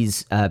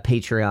these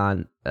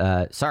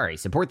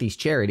support these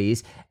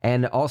charities,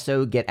 and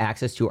also get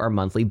access to our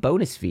monthly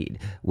bonus feed,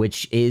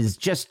 which is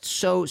just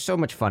so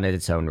much fun in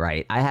its own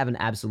right. I have an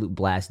absolute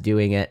blast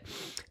doing it.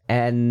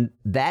 And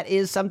that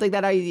is something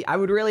that I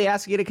would really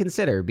ask you to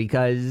consider,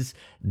 because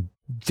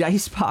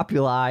Dice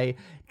Populi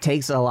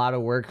takes a lot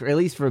of work, or at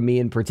least for me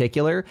in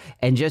particular,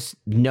 and just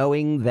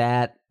knowing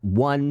that,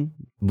 one,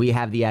 we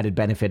have the added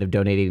benefit of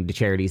donating to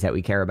charities that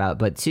we care about,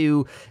 but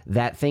two,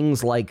 that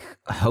things like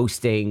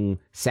hosting,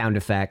 sound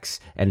effects,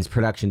 and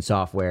production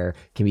software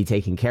can be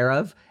taken care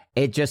of.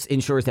 It just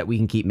ensures that we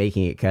can keep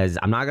making it, because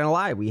I'm not going to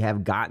lie, we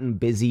have gotten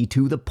busy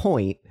to the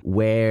point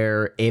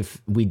where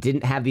if we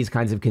didn't have these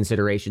kinds of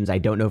considerations, I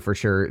don't know for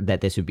sure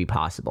that this would be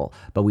possible.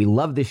 But we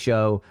love this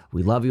show.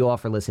 We love you all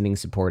for listening,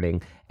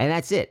 supporting, and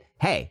that's it.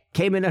 Hey,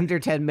 came in under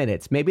 10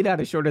 minutes. Maybe not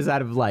as short as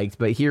I'd have liked,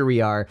 but here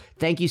we are.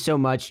 Thank you so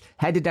much.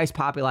 Head to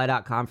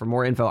dicepopuli.com for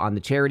more info on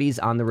the charities,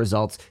 on the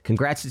results.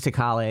 Congrats to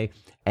Takale.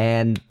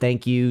 And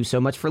thank you so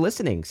much for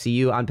listening. See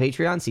you on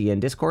Patreon, see you in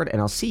Discord, and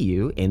I'll see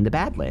you in the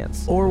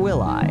Badlands. Or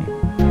will I?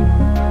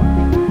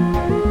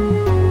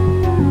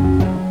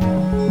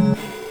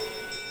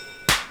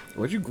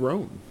 Why'd you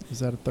groan? Is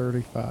that a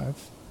 35?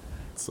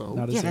 So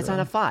Not a Yeah, that's zero.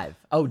 on a 5.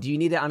 Oh, do you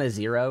need it on a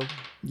 0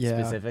 Yeah.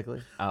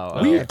 specifically?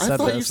 Oh, We- okay. I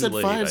thought you That's said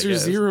late, fives I or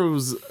guess.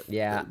 zeros.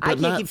 Yeah, but I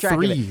can't not keep track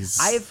threes.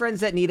 of it. I have friends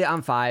that need it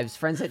on 5s,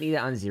 friends that need it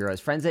on 0s,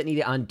 friends that need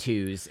it on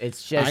 2s.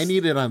 It's just, I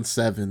need it on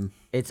 7.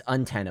 it's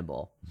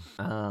untenable.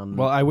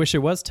 Well, I wish it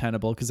was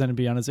tenable, because then it'd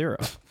be on a 0.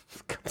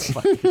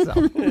 Fuck yourself.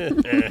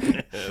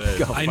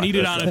 I need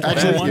it on a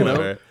Actually, 21. you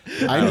know,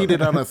 I need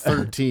it on a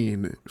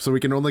 13, so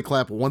we can only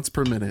clap once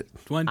per minute.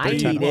 I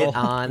need it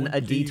on a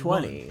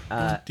D20.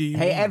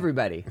 Hey,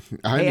 everybody.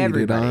 I Hey, need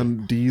everybody. it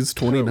on D's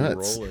 20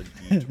 nuts. Roll a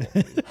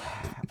D20.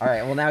 All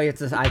right, well, now I have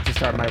to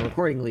start my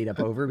recording lead up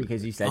over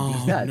because you said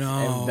these nuts.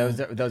 no.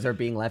 And those are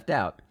being left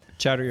out.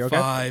 Chowder, you okay?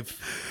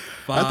 5.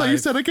 I thought you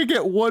said I could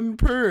get one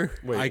per.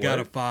 Wait, I got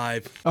a what?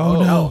 5. Oh,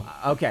 no.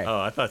 Okay. Oh,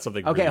 I thought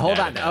something. Okay, really hold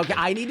bad on. happened.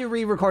 Okay, I need to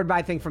re-record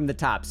my thing from the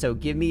top. So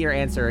give me your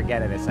answer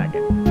again in a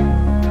second.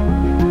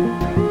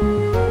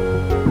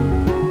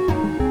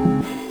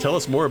 Tell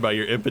us more about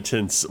your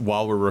impotence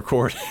while we're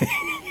recording.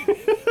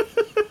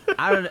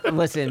 I don't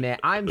listen, man.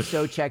 I'm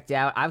so checked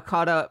out. I've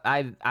caught up.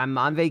 I'm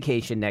on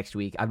vacation next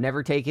week. I've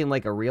never taken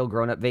like a real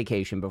grown-up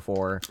vacation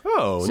before.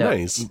 Oh, So,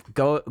 nice.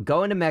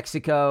 Going to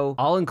Mexico,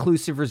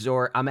 all-inclusive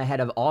resort. I'm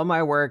ahead of all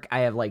my work. I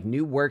have like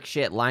new work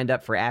shit lined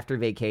up for after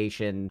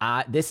vacation.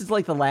 This is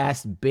like the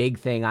last big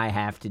thing I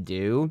have to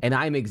do, and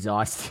I'm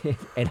exhausted.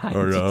 And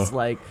I'm just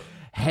like,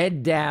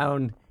 head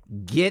down,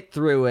 get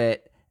through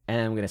it, and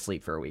I'm gonna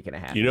sleep for a week and a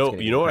half. You It's know, gonna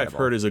be you know what I've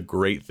incredible. heard is a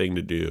great thing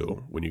to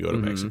do when you go to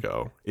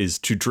Mexico is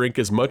to drink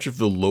as much of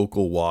the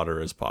local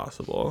water as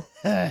possible.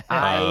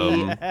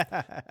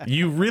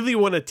 You really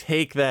want to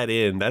take that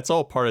in. That's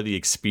all part of the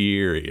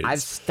experience.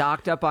 I've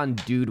stocked up on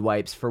dude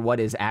wipes for what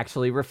is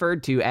actually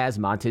referred to as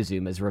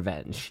Montezuma's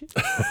revenge.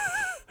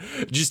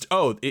 Just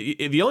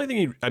the only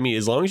thing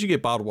as long as you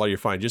get bottled water, you're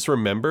fine. Just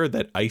remember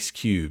that ice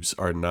cubes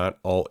are not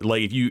all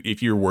like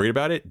if you're worried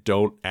about it,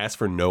 don't ask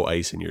for no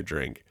ice in your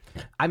drink.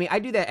 I mean, I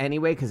do that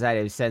anyway because I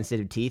have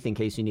sensitive teeth in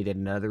case you needed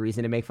another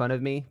reason to make fun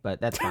of me,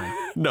 but that's fine.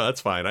 No,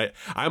 that's fine.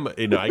 I'm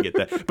I get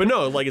that. But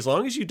no, like as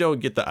long as you don't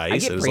get the ice, I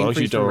get and as brain long as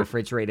you freeze from don't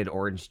refrigerated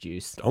orange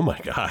juice. Oh my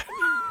god.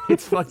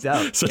 It's fucked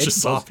up. Such a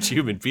soft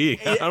human being.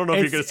 I don't know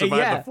if you're going to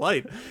survive the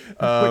flight.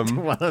 Well,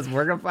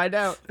 we're going to find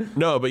out.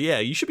 No, but yeah,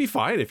 you should be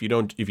fine if you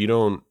don't,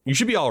 you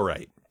should be all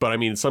right. But I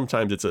mean,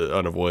 sometimes it's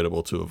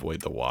unavoidable to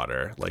avoid the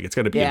water. Like it's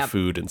going to be in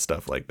food and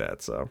stuff like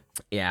that. So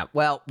yeah,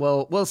 well,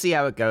 we'll see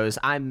how it goes.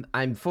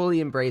 I'm fully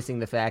embracing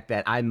the fact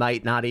that I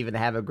might not even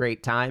have a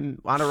great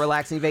time on a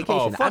relaxing vacation.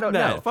 Oh, fuck I don't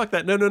know. Fuck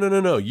that.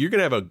 No. You're going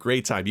to have a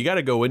great time. You got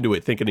to go into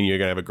it thinking you're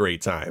going to have a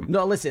great time.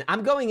 No, listen,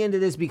 I'm going into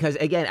this because,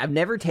 again, I've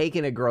never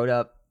taken a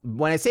grown-up.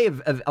 When I say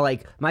of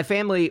like my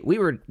family,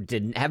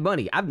 didn't have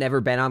money. I've never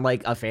been on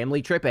like a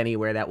family trip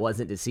anywhere that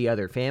wasn't to see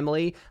other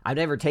family. I've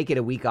never taken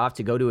a week off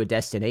to go to a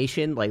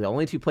destination. Like the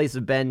only two places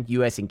I've been,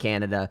 US and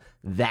Canada.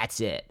 That's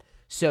it.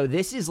 So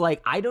this is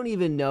like, I don't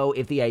even know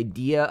if the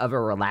idea of a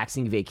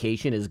relaxing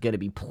vacation is going to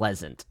be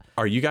pleasant.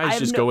 Are you guys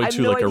just going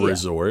to like a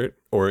resort,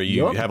 or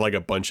you Yup. have like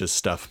a bunch of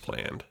stuff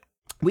planned?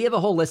 We have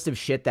a whole list of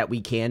shit that we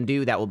can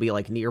do that will be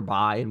like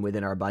nearby and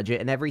within our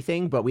budget and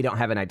everything, but we don't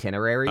have an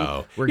itinerary.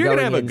 Oh, you're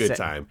gonna have a good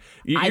time.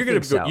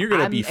 You're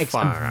gonna be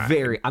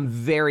fine. I'm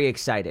very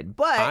excited,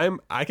 but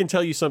I can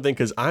tell you something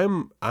because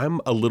I'm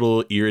a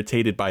little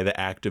irritated by the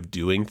act of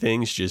doing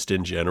things just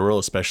in general,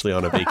 especially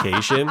on a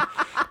vacation.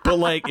 But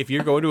like if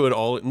you're going to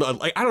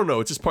like I don't know,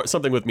 it's just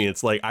something with me.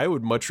 It's like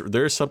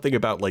there's something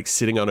about like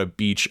sitting on a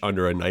beach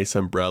under a nice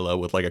umbrella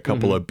with like a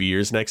couple of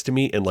beers next to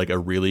me and like a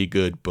really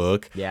good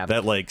book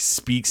that like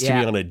speaks to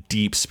me on a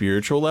deep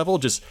spiritual level.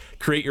 Just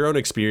create your own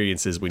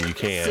experiences when you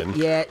can.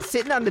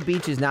 Sitting on the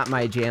beach is not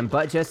my jam,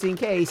 but just in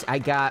case, I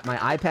got my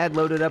iPad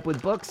loaded up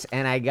with books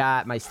and I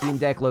got my Steam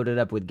Deck loaded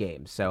up with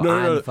games. So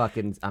I'm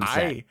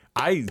set.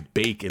 I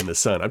bake in the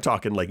sun. I'm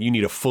talking like you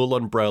need a full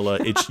umbrella.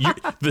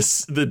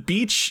 The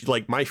beach,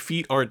 like my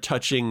feet aren't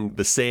touching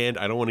the sand.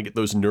 I don't want to get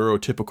those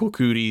neurotypical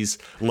cooties.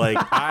 Like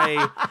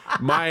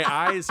my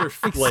eyes are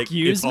like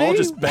Excuse it's me? all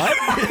just What?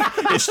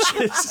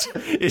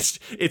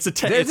 it's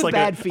There's like a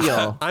bad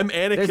feel. I'm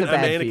Anakin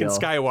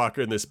Skywalker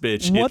in this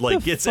bitch. What It like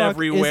the gets fuck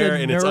everywhere is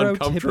a and it's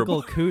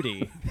uncomfortable. neurotypical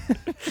cootie?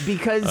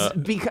 because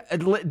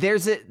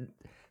there's a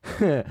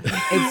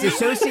it's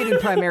associated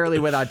primarily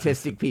with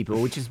autistic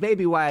people, which is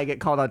maybe why I get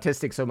called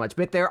autistic so much.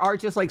 But there are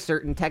just like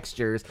certain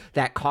textures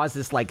that cause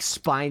this like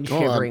spine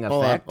shivering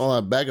effect. Hold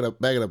on, back it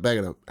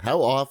up.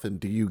 How often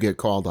do you get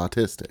called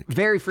autistic?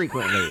 Very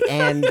frequently.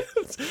 And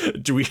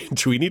do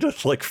we need to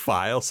like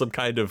file some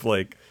kind of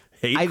like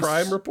hate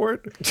crime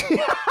report?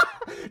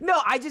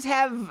 No, I just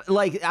have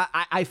like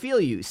I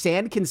feel you.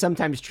 Sand can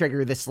sometimes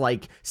trigger this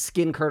like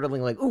skin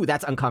curdling, like, ooh,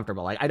 that's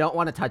uncomfortable. Like I don't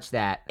want to touch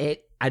that.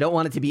 I don't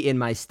want it to be in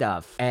my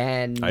stuff.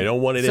 And I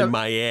don't want it in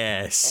my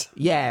ass.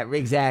 Yeah,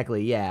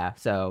 exactly. Yeah.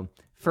 So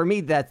for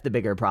me, that's the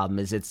bigger problem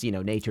is it's,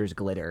 nature's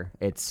glitter.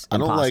 It's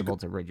impossible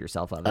to rid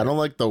yourself of it. I don't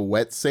like the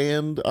wet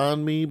sand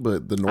on me,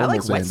 but the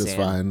normal sand is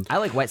fine. I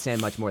like wet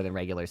sand much more than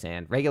regular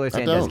sand. Regular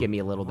sand does give me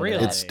a little bit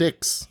of It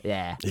sticks.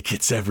 Yeah. It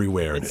gets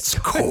everywhere and it's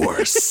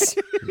coarse.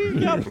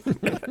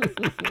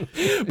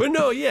 But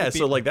no, yeah.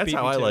 So like that's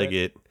how I like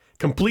it.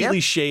 Completely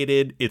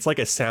shaded. It's like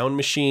a sound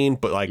machine,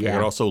 but like I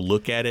can also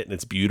look at it and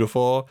it's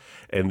beautiful.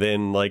 And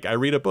then like I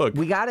read a book.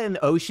 We got an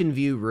ocean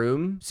view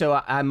room,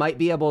 so I might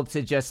be able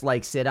to just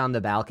like sit on the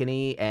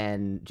balcony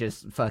and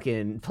just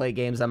fucking play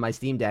games on my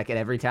Steam Deck. And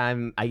every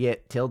time I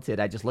get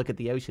tilted, I just look at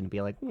the ocean and be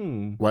like,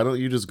 Why don't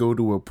you just go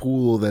to a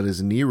pool that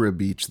is near a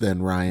beach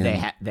then,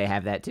 Ryan? They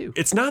have that too.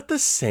 It's not the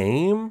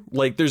same.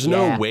 Like there's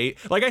no way.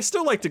 Like I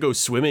still like to go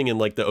swimming in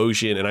like the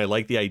ocean, and I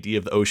like the idea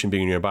of the ocean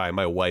being nearby.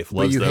 My wife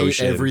loves the ocean. But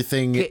you hate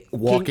everything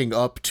walking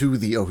up to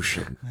the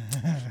ocean.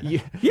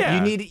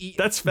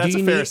 That's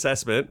a fair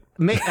assessment.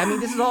 I mean,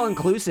 this is all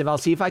inclusive. I'll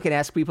see if I can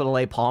ask people to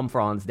lay palm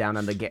fronds down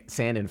on the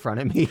sand in front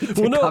of me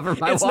to cover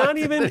my it's walk not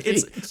even.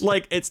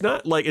 It's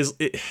not like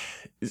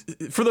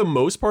for the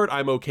most part,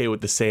 I'm okay with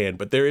the sand,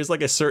 but there is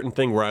like a certain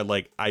thing where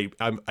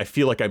I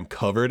feel like I'm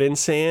covered in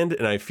sand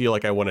and I feel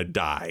like I want to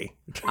die.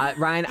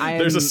 Ryan,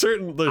 there's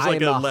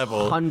like a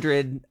level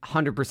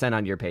 100%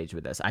 on your page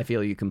with this. I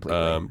feel you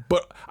completely.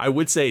 But I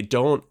would say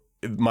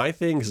my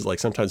thing is like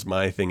sometimes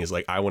my thing is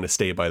like I want to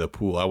stay by the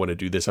pool. I want to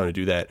do this. I want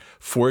to do that.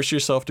 Force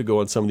yourself to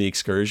go on some of the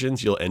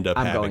excursions. You'll end up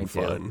having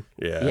fun.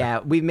 Yeah.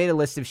 We've made a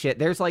list of shit.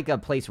 There's like a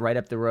place right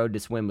up the road to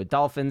swim with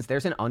dolphins.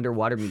 There's an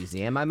underwater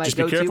museum I might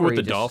go to. Just be careful where with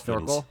you the just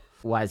dolphins. Snorkel.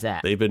 Why is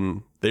that?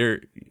 They're.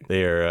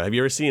 Have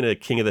you ever seen a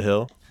King of the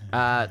Hill?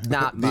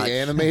 Not much. The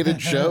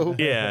animated show.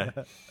 Yeah.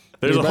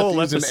 There's a whole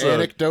episode. An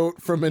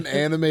anecdote from an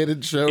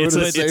animated show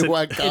to say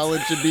why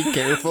college should be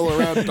careful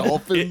around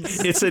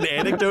dolphins. It's an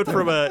anecdote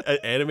from an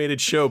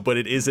animated show, but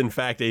it is in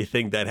fact a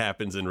thing that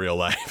happens in real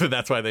life.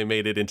 That's why they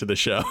made it into the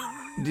show.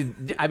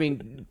 I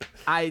mean,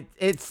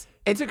 it's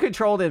a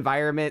controlled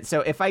environment. So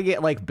if I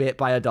get like bit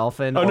by a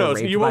dolphin or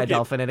raped by a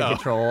dolphin in a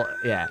control,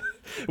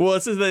 Well,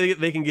 it says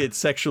they can get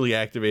sexually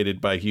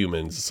activated by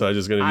humans, so I'm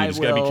just gotta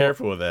be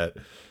careful with that.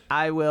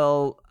 I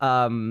will.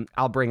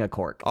 I'll bring a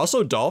cork.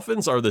 Also,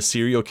 dolphins are the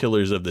serial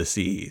killers of the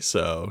sea,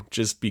 so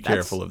just be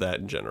careful of that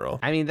in general.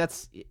 I mean,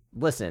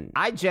 listen,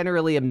 I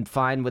generally am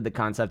fine with the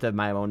concept of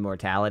my own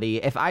mortality.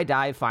 If I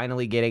die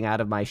finally getting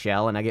out of my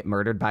shell and I get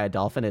murdered by a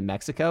dolphin in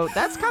Mexico,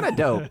 that's kind of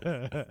dope.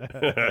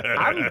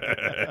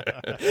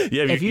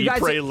 If you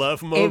pray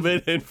love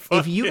moment and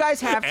if you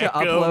guys have to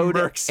upload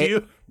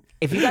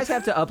If you guys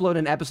have to upload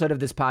an episode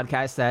of this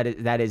podcast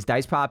that is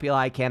Dice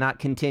Populi Cannot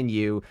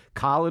Continue,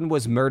 Colin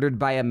was murdered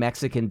by a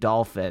Mexican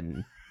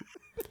dolphin.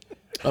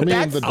 I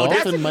mean, the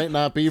dolphin might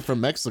not be from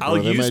Mexico.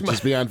 They might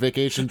just be on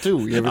vacation,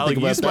 too. You ever think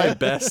about that? I'll use my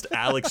best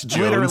Alex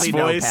Jones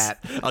voice.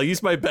 I'll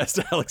use my best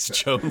Alex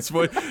Jones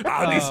voice.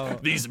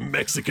 These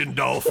Mexican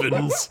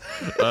dolphins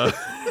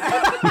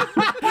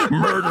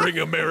murdering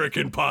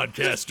American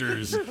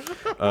podcasters.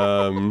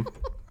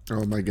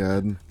 Oh, my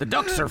God. The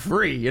ducks are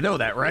free. You know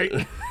that,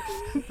 right?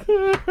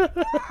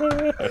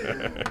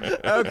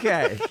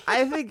 Okay,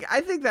 I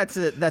think that's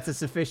a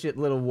sufficient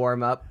little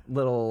warm up,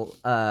 little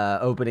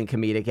opening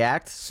comedic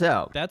act.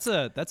 So that's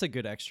a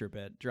good extra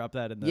bit. Drop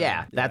that in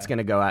the that's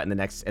gonna go out in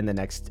the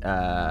next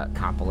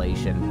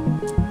compilation.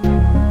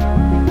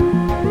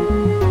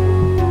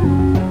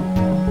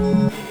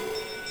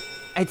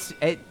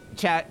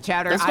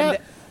 Chatter.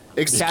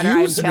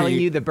 I'm telling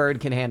you, the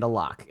bird can handle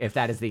lock. If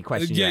that is the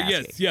question you're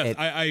asking.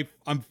 Yes.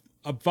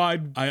 I'm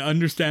fine. I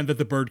understand that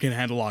the bird can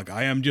handle lock.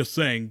 I am just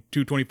saying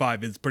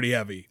 225 is pretty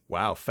heavy.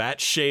 Wow,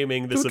 fat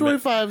shaming this.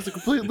 225 is a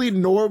completely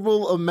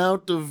normal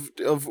amount of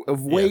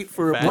weight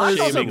for a person. Locke's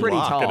also pretty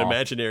tall. An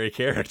imaginary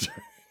character.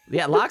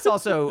 Yeah, Locke's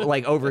also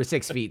like over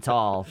 6 feet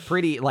tall,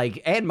 pretty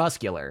and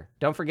muscular.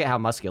 Don't forget how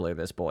muscular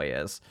this boy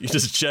is. You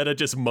just Jenna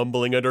just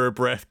mumbling under her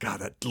breath.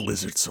 God, that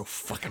lizard's so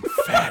fucking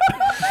fat.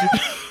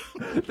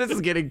 This is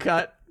getting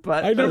cut,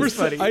 but I never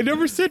said fat.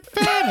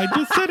 I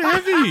just said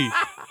heavy.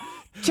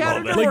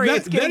 Chatter, don't worry,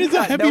 it's getting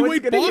cut. That is a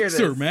heavyweight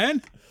boxer,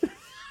 man.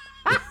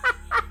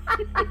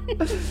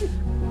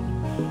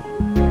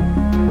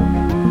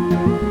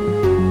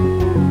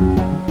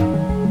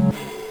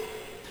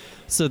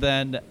 So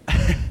then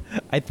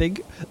I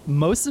think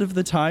most of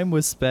the time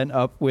was spent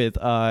up with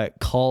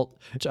Colt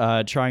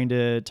trying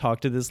to talk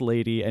to this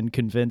lady and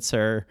convince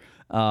her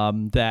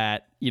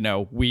that,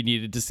 we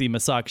needed to see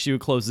Masak. She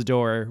would close the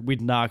door,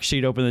 we'd knock,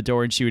 she'd open the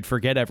door, and she would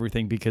forget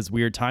everything because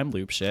weird time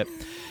loop shit.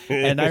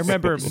 And I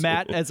remember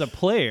Matt as a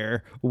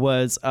player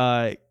was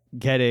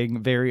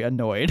getting very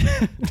annoyed.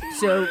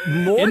 So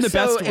more in the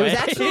so,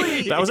 best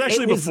way. That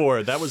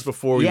was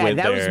before we went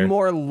there. Yeah, that was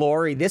more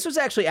Lori. This was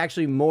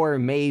actually more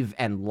Maeve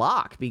and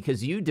Locke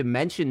because you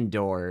dimension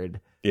doored.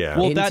 Yeah.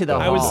 Well, into the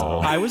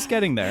hall. I was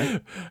getting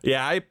there.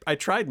 Yeah, I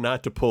tried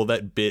not to pull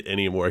that bit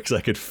anymore because I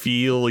could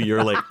feel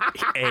your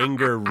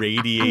anger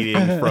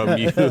radiating from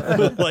you,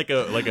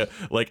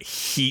 like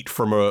heat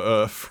from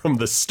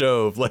the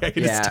stove. Like I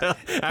could just tell.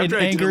 After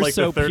An I anger did it,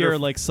 so pure,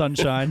 like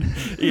sunshine.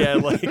 Yeah,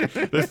 like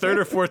the third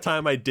or fourth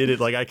time I did it,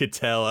 like I could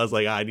tell. I was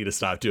like, I need to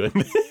stop doing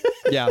this.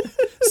 Yeah.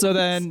 So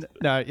then,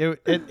 no,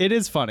 it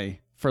is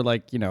funny for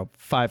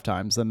 5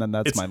 times, and then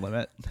that's my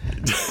limit.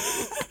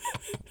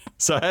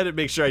 So I had to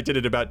make sure I did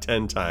it about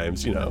 10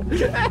 times,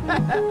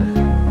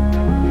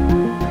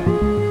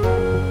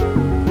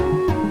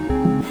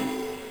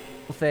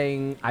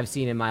 Thing I've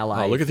seen in my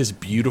life. Oh, look at this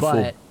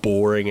beautiful,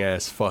 boring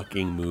ass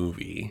fucking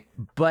movie.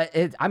 But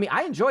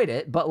I enjoyed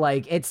it, but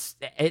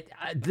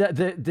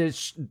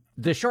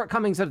the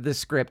shortcomings of the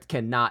script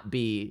cannot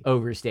be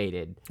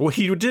overstated. Well,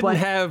 he didn't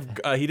have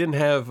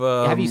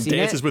you seen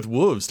Dances it? with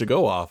Wolves to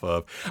go off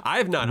of. I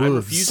have not. Wolves. I'm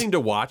refusing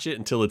to watch it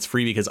until it's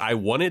free because I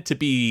want it to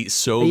be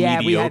so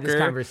mediocre. We had this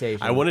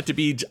conversation. I want it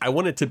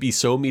to be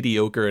so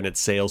mediocre in its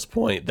sales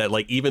point that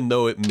even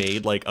though it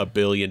made $1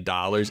 billion,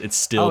 it's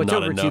still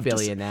not over enough. $2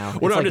 billion now.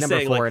 Well, I'm It's just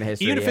number saying, 4 in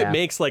history, even if it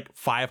makes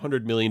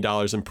 $500 million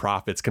in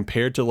profits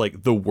compared to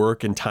the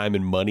work and time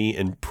and money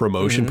and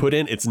promotion put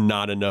in, it's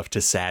not enough to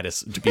be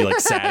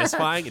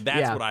satisfying.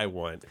 That's what I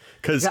want.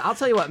 Because I'll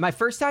tell you what, my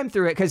first time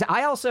through it, because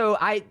I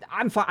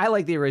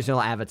like the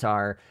original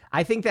Avatar.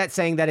 I think that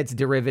saying that it's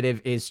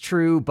derivative is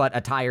true, but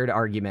a tired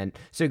argument.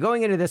 So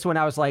going into this one,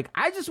 I was like,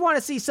 I just want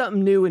to see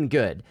something new and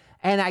good.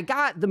 And I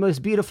got the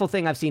most beautiful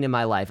thing I've seen in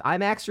my life.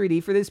 IMAX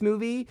 3D for this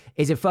movie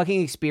is a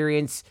fucking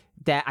experience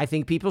that I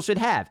think people should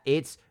have.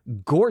 It's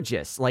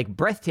gorgeous,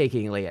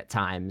 breathtakingly at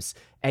times,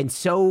 and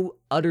so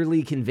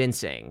utterly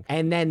convincing.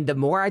 And then the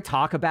more I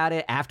talk about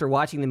it after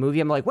watching the movie,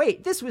 I'm like,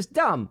 wait, this was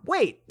dumb.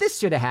 Wait, this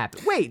should have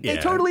happened. Wait, they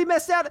totally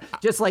messed out.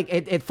 Just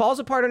it falls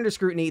apart under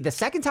scrutiny. The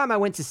second time I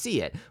went to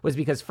see it was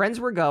because friends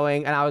were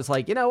going, and I was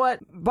like, you know what?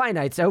 By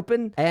Night's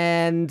open,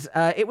 and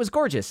it was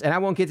gorgeous. And I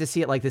won't get to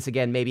see it like this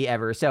again, maybe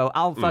ever. So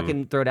I'll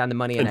fucking throw down the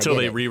money until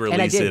they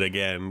re-release it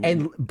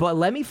again. But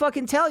let me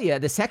fucking tell you,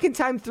 the second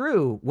time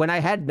through, when I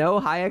had no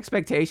high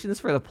expectations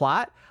for the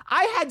plot.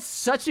 I had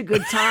such a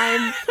good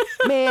time,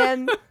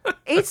 man.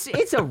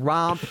 It's a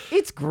romp.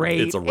 It's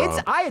great. It's a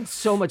romp. I had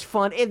so much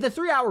fun. The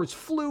 3 hours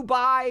flew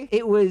by.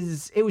 It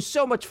was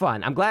so much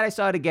fun. I'm glad I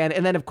saw it again.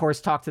 And then, of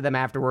course, talked to them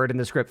afterward, and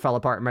the script fell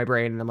apart in my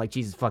brain. And I'm like,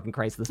 Jesus fucking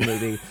Christ, this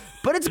movie.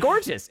 But it's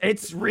gorgeous.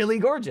 It's really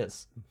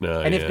gorgeous.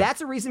 And if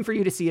that's a reason for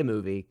you to see a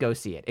movie, go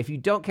see it. If you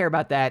don't care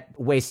about that,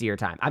 waste your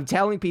time. I'm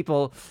telling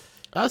people.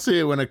 I'll see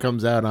it when it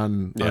comes out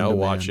on. Yeah, I'll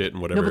watch it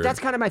and whatever. No, but that's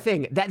kind of my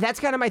thing. That's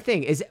kind of my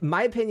thing. Is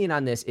my opinion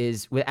on this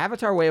is with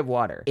Avatar: Way of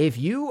Water. If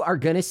you are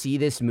gonna see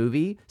this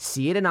movie,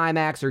 see it in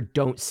IMAX or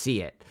don't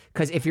see it.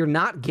 Because if you're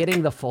not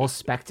getting the full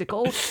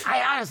spectacle,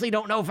 I honestly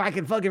don't know if I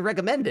can fucking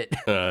recommend it.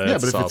 Yeah,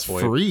 but if it's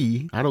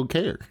free, I don't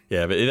care.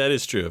 Yeah, but that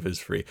is true if it's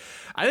free.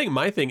 I think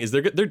my thing is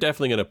they're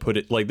definitely going to put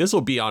it, like, this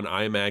will be on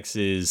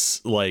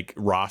IMAX's, like,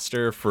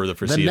 roster for the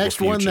foreseeable future. The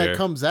next one that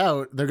comes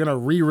out, they're going to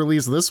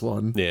re-release this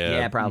one.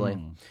 Yeah,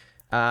 probably.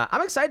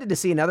 I'm excited to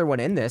see another one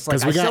in this.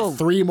 Because we got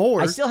 3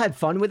 more. I still had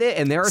fun with it,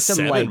 and there are some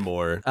 7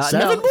 more.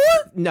 7 more?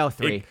 No,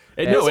 3.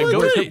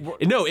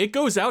 It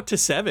goes out to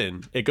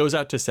 7. It goes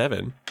out to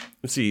 7.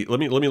 Let's see. Let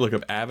me look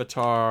up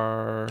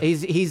Avatar. We're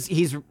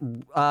there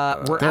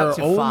out are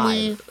to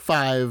only 5.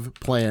 5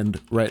 planned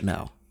right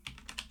now.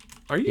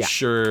 Are you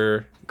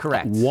sure?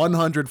 Correct.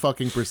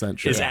 100%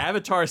 sure. Is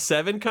Avatar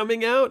 7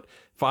 coming out?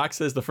 Fox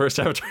says the first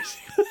Avatar.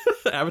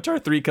 Avatar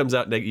 3 comes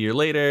out a year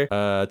later,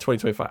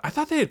 2025. I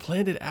thought they had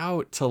planned it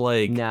out to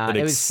like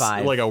it was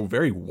 5. Like a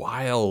very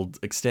wild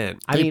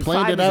extent. They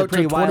planned it out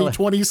to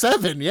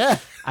 2027. Yeah,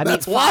 I mean,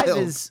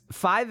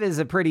 5 is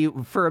a pretty,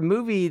 for a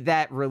movie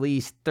that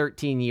released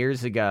 13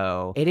 years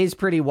ago. It is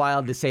pretty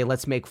wild to say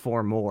let's make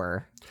 4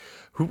 more.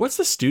 What's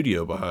the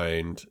studio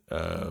behind?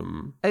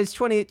 It's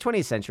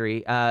 20th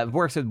Century.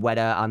 Works with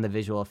Weta on the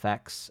visual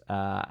effects.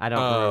 I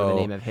don't remember the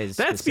name of his.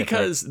 That's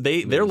because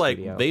they're like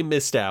studio. they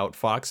missed out.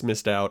 Fox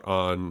missed out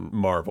on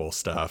Marvel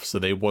stuff, so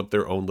they want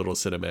their own little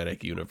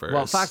cinematic universe.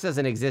 Well, Fox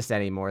doesn't exist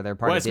anymore. They're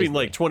part of Disney. I mean,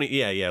 like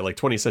 20, like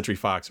 20th Century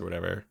Fox or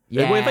whatever.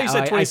 Yeah, I thought you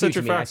said 20th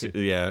Century mean, Fox.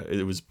 Yeah,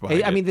 it was.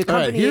 I mean, the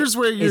company here's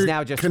where you're is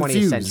now just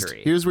confused. 20th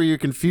Century. Here's where you're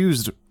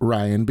confused,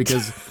 Ryan,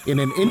 because in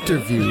an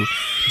interview,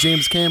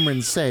 James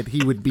Cameron said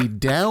he would be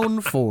down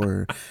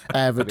for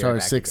Avatar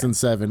 6 and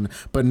 7,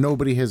 but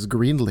nobody has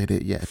greenlit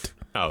it yet.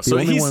 Oh, the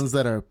only ones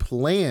that are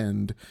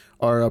planned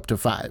are up to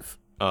 5.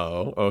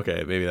 Oh,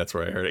 okay. Maybe that's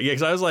where I heard it. Yeah,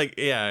 because I was like,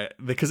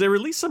 because they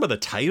released some of the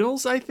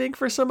titles, I think,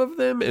 for some of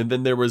them, and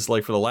then there was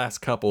like for the last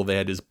couple they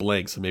had just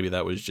blank, so maybe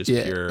that was just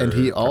pure. And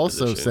he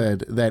also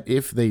said that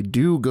if they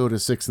do go to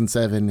 6 and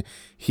 7,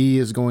 he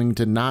is going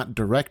to not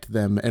direct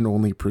them and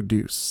only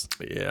produce.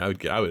 Yeah,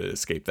 I would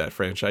escape that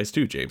franchise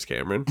too, James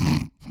Cameron.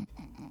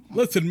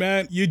 Listen,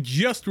 man, you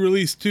just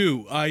released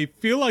 2. I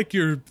feel like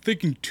you're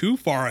thinking too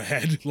far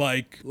ahead.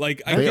 Like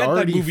I they get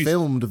already that movie's...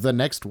 filmed the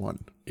next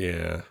one.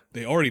 Yeah,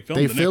 they already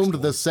filmed. They the filmed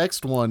next the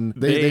sixth one.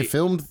 They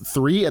filmed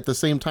 3 at the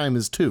same time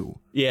as 2.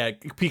 Yeah,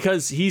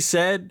 because he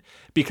said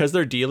because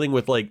they're dealing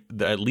with like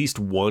at least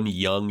one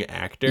young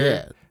actor.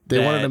 Yeah.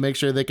 They wanted to make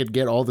sure they could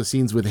get all the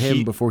scenes with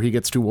him before he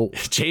gets too old.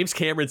 James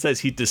Cameron says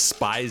he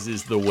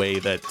despises the way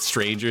that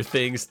Stranger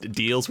Things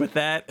deals with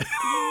that.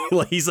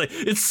 Like he's like,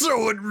 it's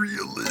so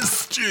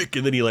unrealistic,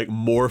 and then he like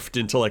morphed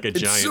into like a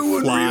giant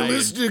so fly.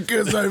 Unrealistic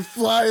as I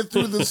fly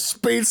through the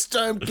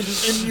space-time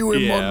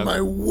continuum on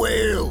my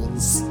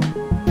whales.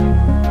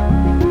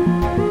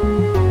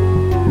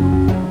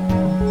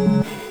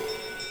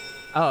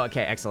 Oh,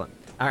 okay, excellent.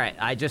 All right,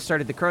 I just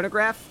started the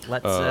chronograph.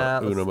 Let's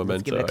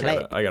give it a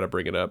play. I gotta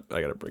bring it up.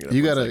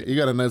 You got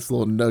a nice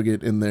little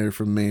nugget in there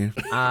from me.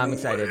 I'm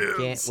excited.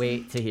 Can't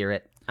wait to hear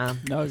it.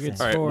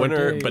 Nuggets. All right, when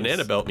are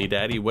Banana Belt Me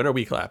Daddy? When are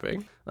we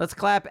clapping? Let's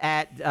clap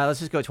at.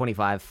 Let's just go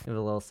 25. Give it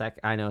a little sec.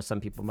 I know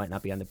some people might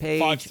not be on the page.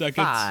 5 seconds.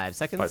 5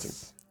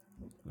 seconds.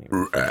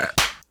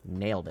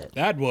 Nailed it.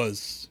 That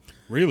was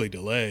really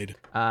delayed.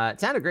 It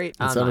sounded great.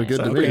 It sounded good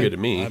to me. Pretty good to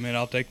me. I mean,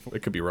 I'll take.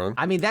 It could be wrong.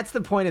 I mean, that's the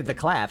point of the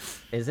clap,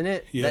 isn't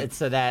it? Yeah.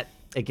 So that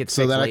it gets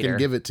so that later. I can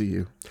give it to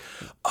you.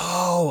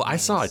 Oh, I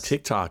saw a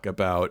TikTok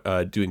about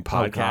doing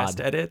podcast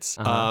edits.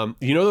 Uh-huh.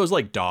 You know those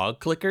like dog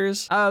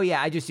clickers? Oh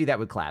yeah, I just do that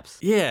with claps.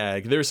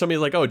 Yeah, there was somebody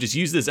like, oh, just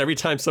use this every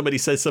time somebody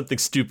says something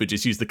stupid.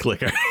 Just use the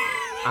clicker.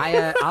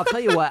 I'll tell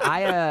you what.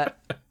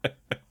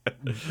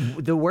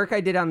 The work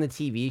I did on the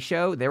TV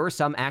show, there were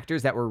some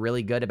actors that were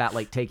really good about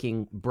like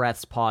taking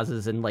breaths,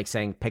 pauses, and like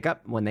saying pick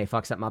up when they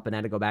fuck something up and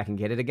had to go back and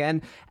get it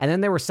again. And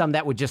then there were some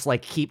that would just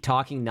like keep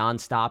talking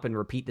nonstop and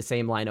repeat the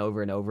same line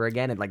over and over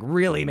again and like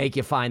really make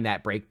you find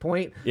that break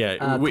point.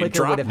 Yeah, wait,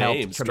 drop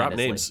names. Drop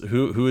names.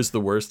 Who is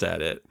the worst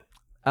at it?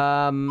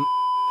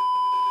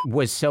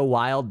 Was so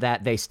wild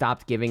that they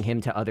stopped giving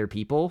him to other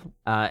people,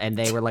 and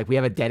they were like, we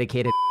have a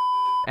dedicated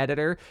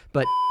editor,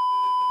 but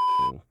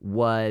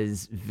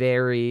was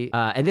very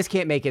and this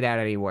can't make it out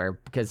anywhere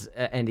because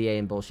NDA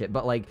and bullshit,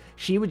 but like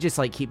she would just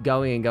like keep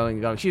going and going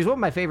and going. She was one of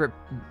my favorite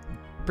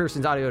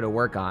person's audio to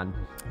work on,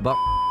 but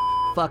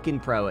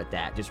fucking pro at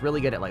that. Just really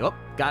good at like,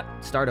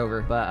 start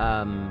over.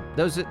 But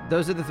those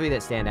are the 3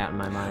 that stand out in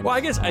my mind. Well, I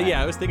guess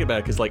I was thinking about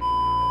it because like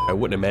I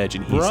wouldn't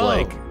imagine he's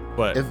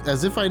What?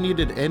 As if I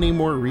needed any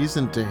more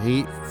reason to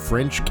hate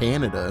French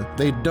Canada,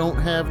 they don't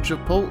have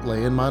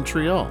Chipotle in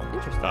Montreal.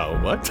 Interesting. Oh,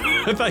 what?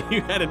 I thought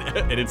you had an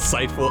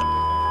insightful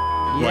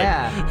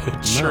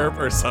chirp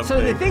or something.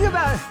 So the thing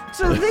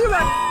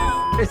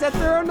about is that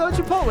there are no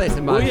Chipotles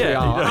in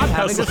Montreal. I'm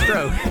having a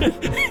stroke.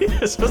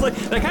 Yeah, so I was like,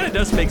 that kind of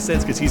does make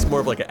sense because he's more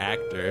of like an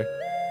actor.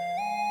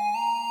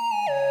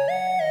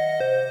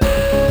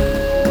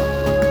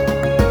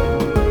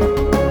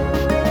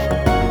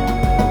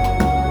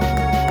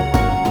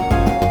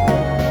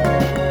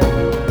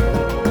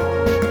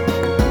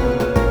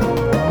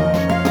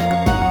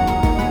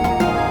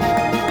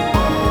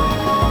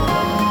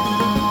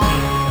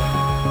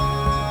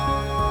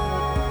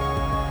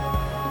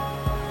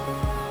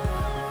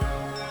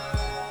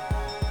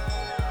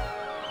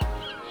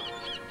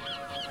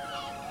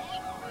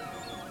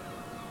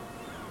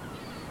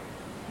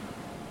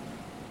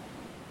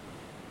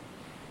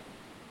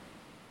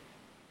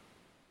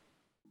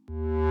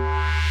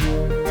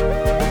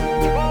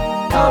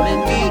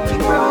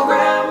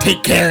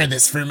 Take care of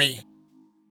this for me.